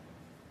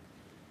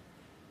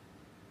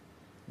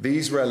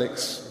 These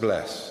relics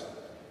bless.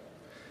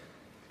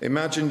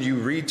 Imagine you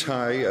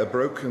retie a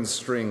broken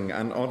string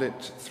and on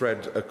it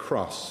thread a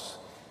cross,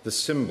 the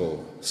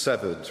symbol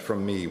severed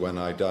from me when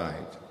I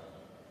died.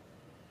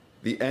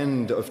 The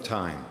end of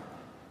time.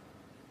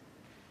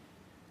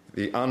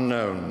 The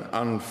unknown,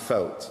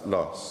 unfelt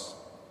loss,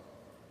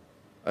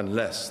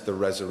 unless the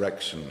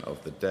resurrection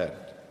of the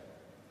dead.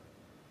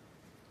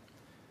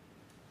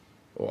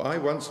 or I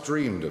once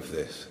dreamed of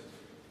this,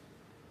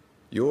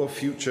 your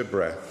future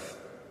breath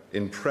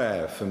in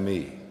prayer for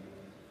me,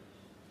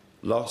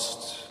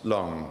 lost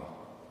long,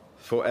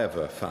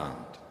 forever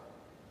found,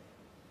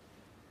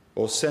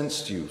 or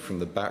sensed you from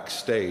the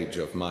backstage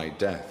of my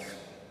death,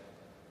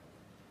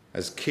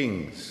 as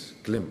kings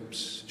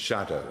glimpse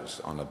shadows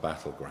on a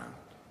battleground.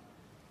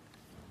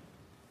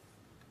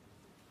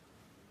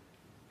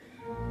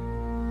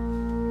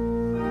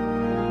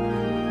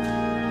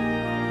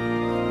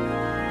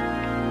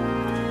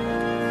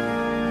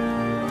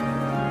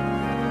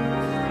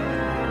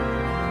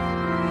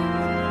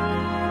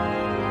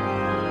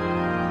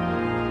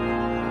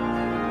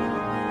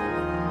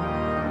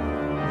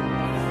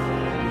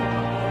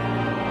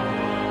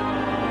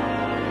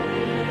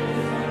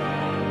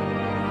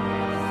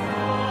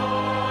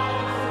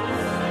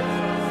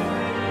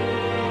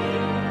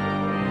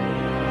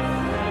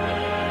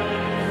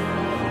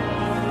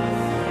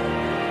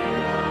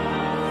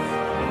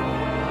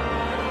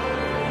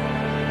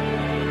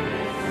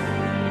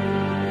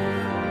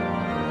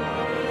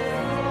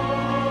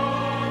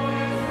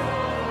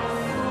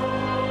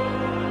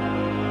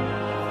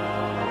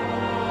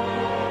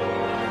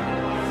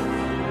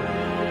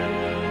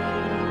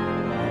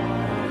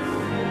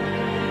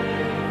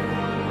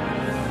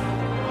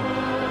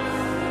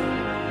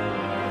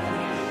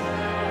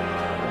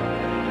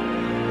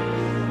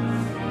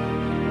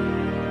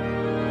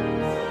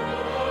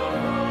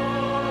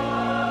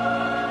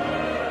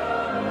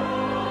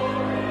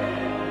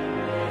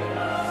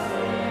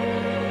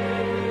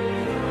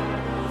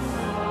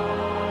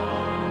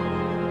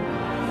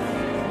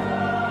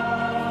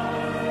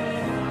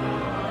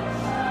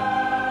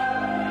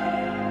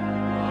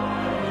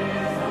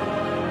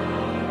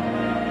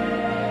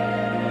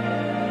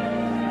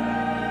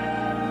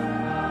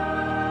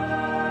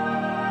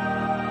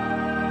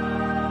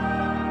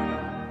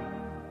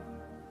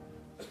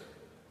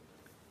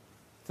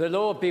 The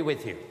Lord be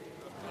with you.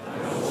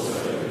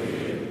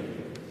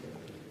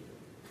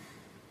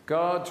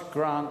 God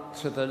grant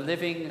to the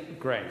living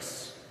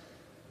grace,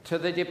 to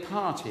the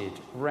departed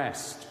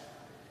rest,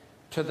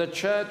 to the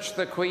Church,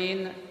 the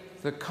Queen,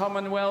 the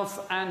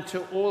Commonwealth, and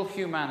to all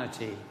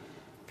humanity,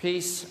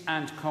 peace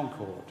and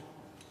concord,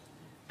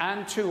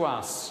 and to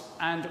us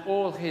and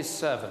all his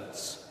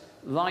servants,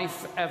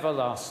 life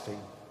everlasting,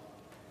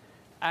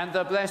 and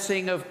the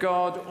blessing of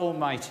God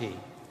Almighty,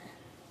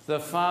 the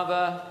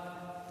Father,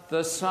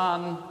 the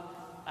Son,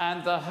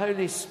 and the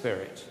Holy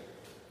Spirit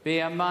be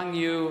among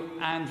you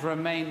and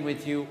remain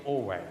with you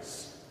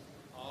always.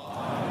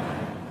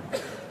 Amen.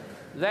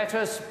 Let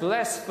us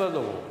bless the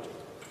Lord.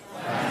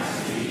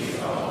 Thanks be to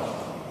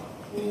God.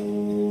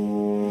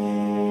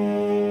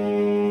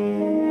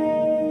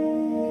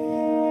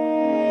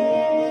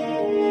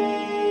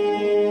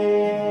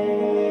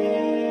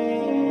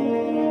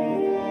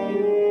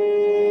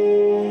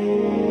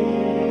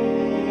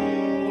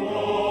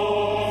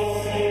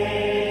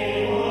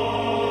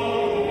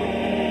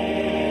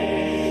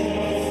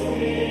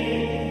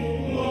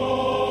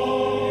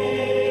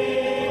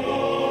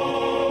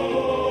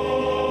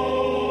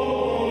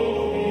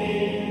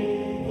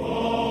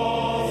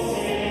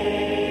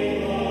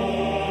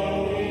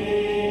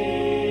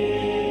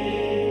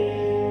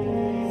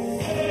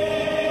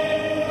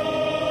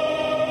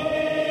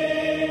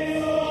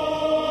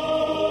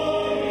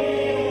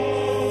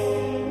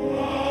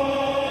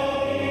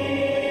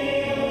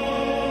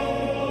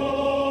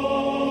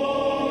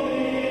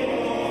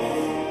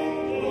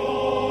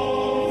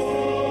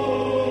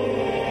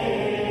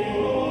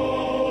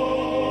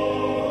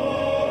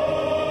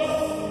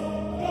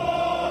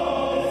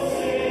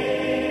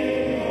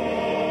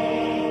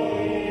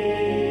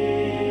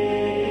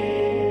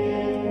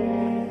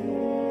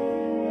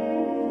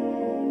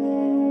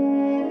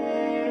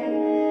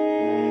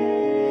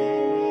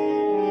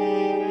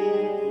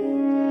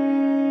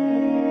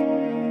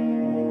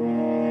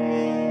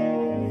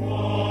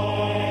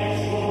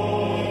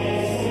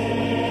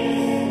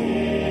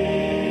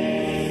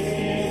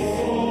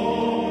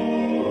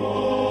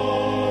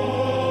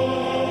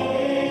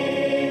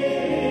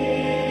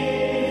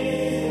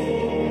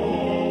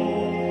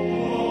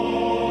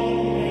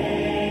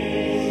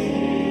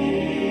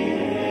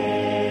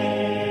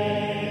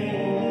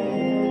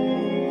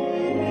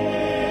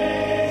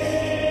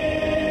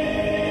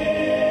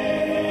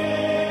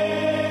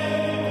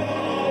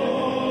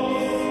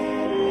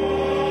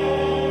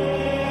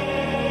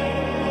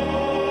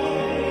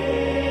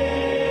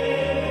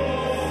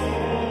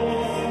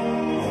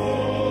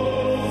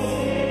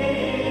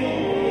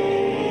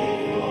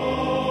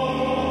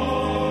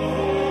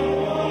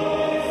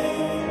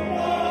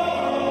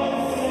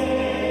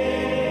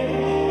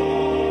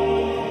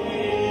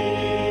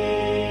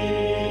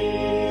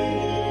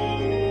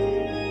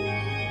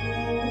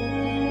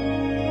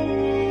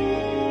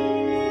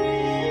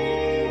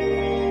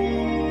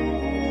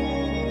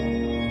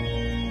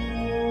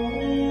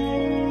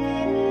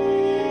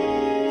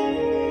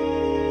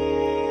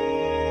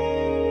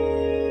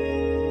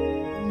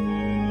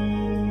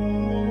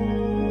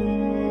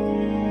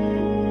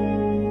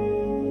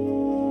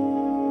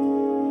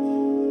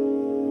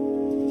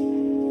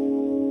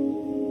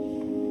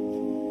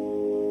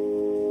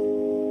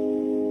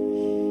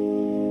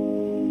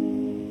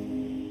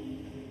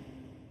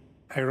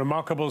 A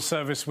remarkable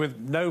service with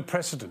no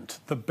precedent,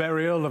 the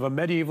burial of a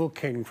medieval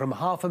king from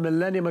half a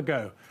millennium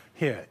ago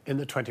here in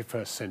the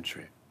 21st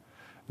century.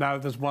 Now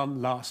there's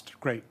one last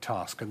great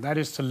task, and that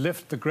is to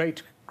lift the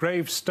great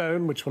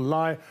gravestone which will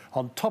lie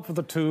on top of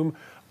the tomb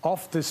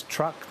off this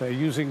truck. They're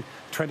using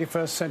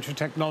 21st century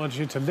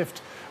technology to lift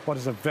what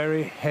is a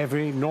very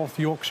heavy North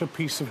Yorkshire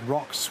piece of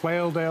rock,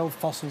 Swaledale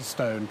fossil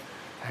stone,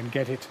 and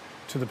get it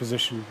to the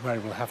position where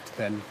it will have to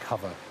then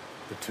cover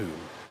the tomb.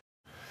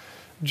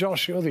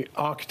 Josh, you're the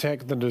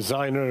architect, the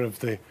designer of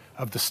the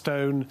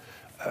stone.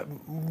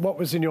 What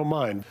was in your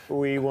mind?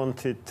 We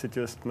wanted to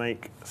just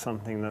make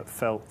something that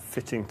felt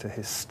fitting to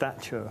his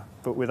stature,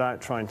 but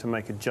without trying to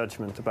make a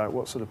judgment about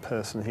what sort of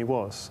person he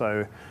was.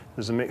 So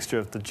there's a mixture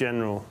of the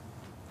general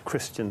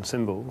Christian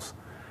symbols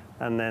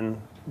and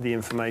then the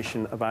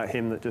information about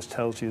him that just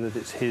tells you that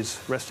it's his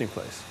resting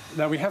place.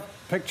 Now, we have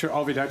a picture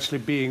of it actually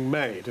being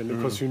made, and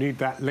of course you need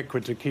that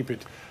liquid to keep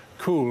it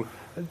cool.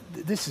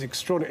 This is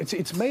extraordinary.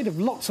 It's made of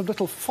lots of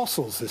little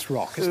fossils, this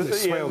rock, isn't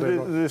it? Yeah,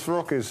 this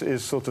rock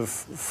is sort of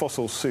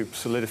fossil soup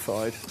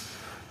solidified,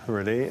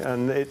 really,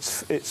 and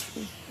it's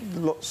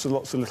lots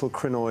of little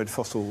crinoid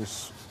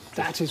fossils.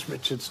 That is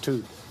Richard's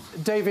tomb.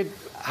 David,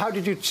 how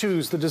did you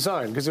choose the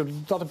design? Because a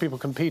lot of people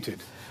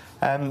competed.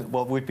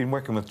 Well, we've been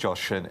working with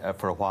Josh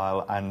for a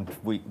while, and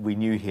we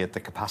knew he had the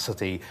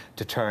capacity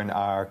to turn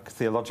our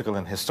theological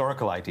and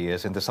historical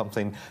ideas into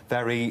something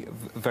very,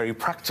 very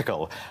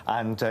practical.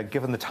 And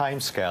given the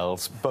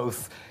timescales,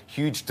 both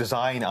huge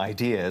design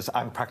ideas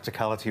and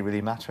practicality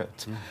really mattered.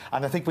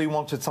 And I think we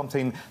wanted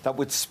something that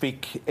would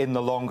speak in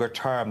the longer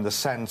term, the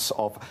sense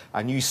of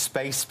a new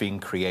space being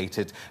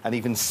created, and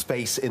even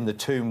space in the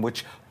tomb,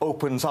 which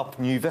opens up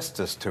new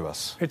vistas to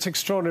us. It's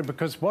extraordinary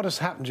because what has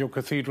happened to your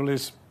cathedral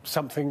is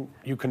something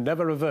you can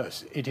never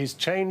reverse. It is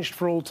changed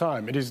for all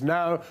time. It is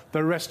now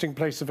the resting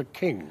place of a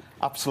king.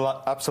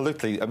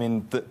 Absolutely. I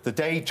mean, the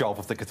day job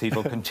of the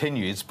cathedral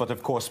continues, but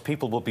of course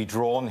people will be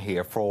drawn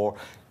here for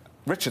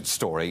Richard's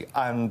story,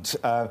 and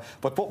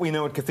but what we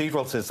know at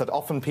cathedrals is that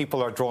often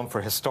people are drawn for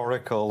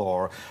historical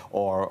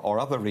or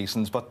other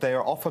reasons, but they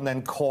are often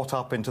then caught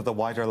up into the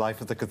wider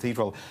life of the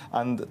cathedral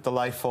and the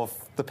life of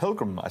the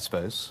pilgrim, I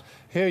suppose.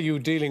 Here you're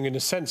dealing, in a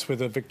sense,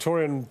 with a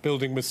Victorian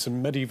building with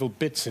some medieval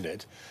bits in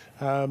it.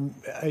 Are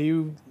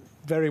you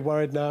very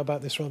worried now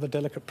about this rather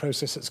delicate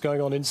process that's going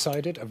on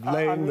inside it, of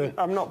laying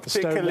I'm not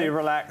particularly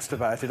relaxed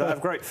about it. I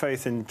have great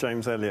faith in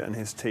James Elliott and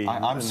his team.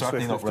 I'm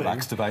certainly not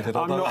relaxed about it.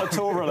 I'm not at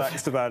all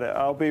relaxed about it.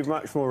 I'll be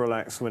much more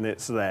relaxed when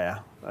it's there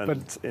and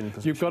in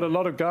position. You've got a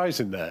lot of guys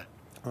in there.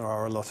 There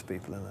are a lot of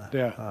people in there.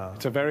 Yeah,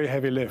 it's a very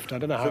heavy lift. I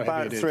don't know how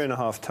heavy it is.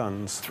 About 3.5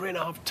 tons.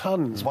 3.5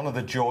 tons. One of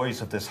the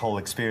joys of this whole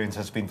experience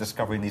has been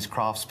discovering these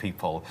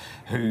craftspeople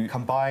who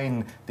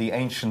combine the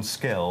ancient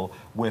skill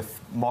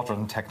with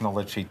modern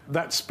technology.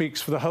 That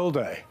speaks for the whole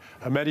day.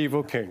 A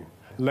medieval king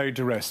laid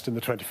to rest in the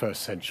 21st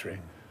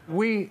century.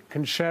 We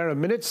can share a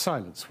minute's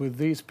silence with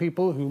these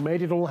people who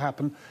made it all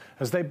happen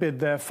as they bid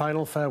their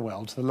final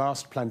farewell to the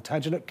last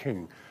Plantagenet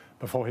king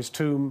before his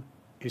tomb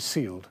is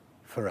sealed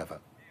forever.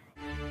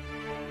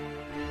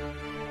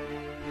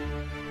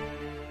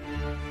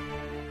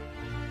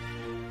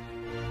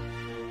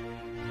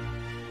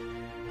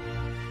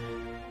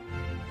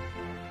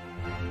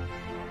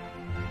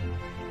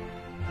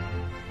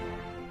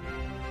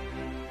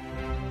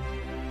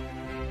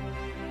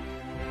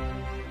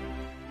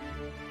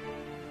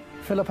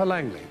 Philippa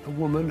Langley, the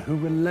woman who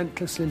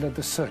relentlessly led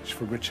the search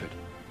for Richard.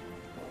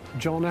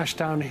 John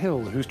Ashdown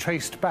Hill, who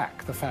traced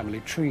back the family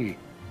tree.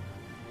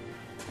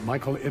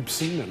 Michael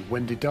Ibsen and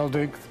Wendy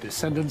Deldig, the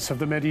descendants of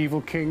the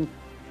medieval king.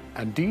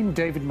 And Dean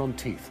David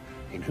Monteith,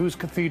 in whose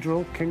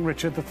cathedral King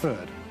Richard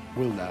III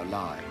will now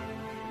lie.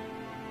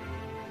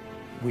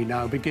 We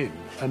now begin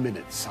a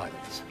minute's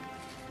silence.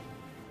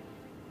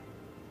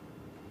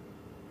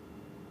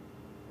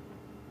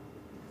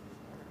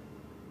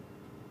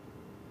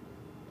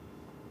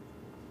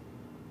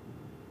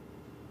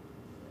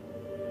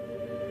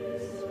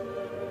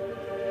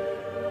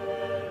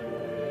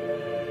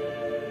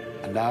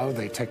 And now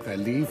they take their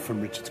leave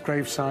from Richard's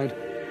graveside from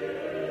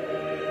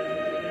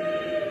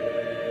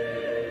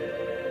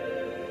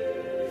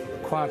the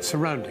quiet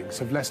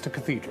surroundings of Leicester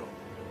Cathedral.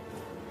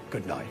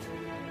 Good night.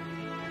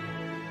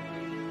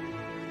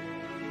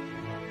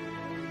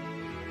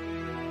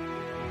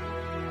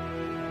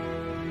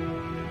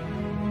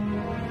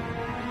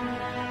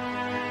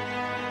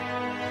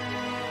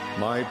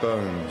 My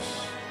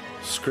bones,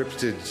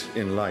 scripted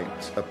in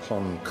light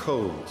upon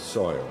cold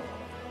soil,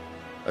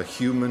 a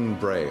human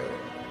braille.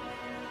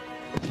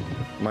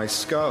 My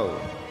skull,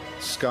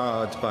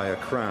 scarred by a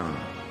crown,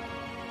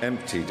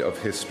 emptied of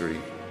history.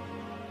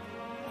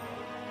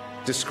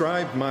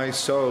 Describe my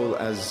soul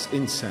as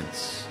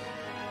incense,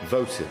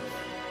 votive,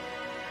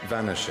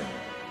 vanishing.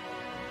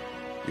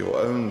 Your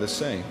own the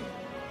same.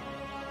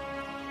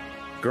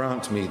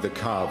 Grant me the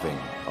carving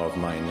of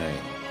my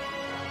name.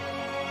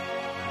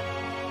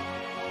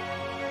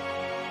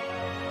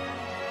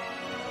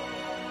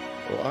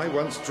 For I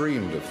once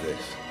dreamed of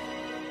this,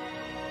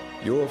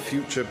 your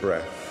future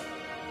breath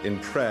in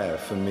prayer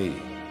for me.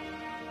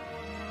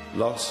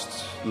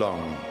 lost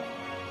long,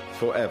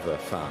 forever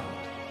found,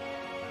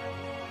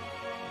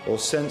 or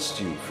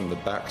sensed you from the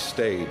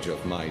backstage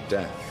of my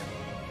death,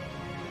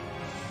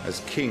 as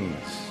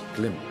kings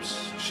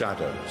glimpse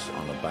shadows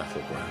on a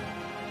battleground.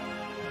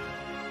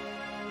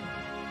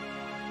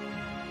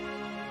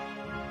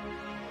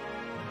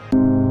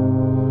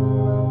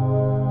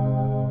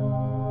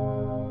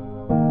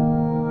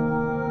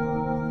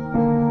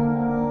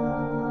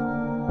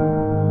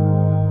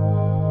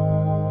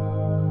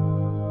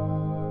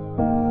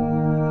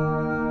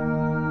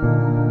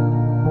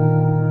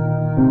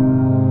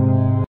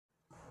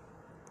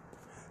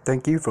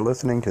 Thank you for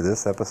listening to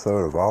this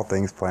episode of All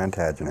Things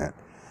Plantagenet.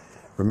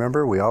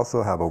 Remember, we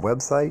also have a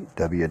website,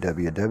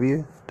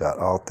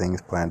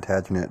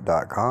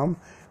 www.allthingsplantagenet.com,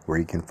 where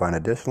you can find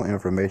additional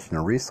information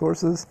and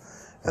resources,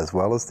 as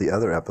well as the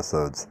other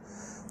episodes.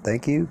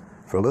 Thank you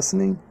for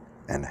listening,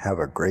 and have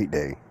a great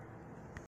day.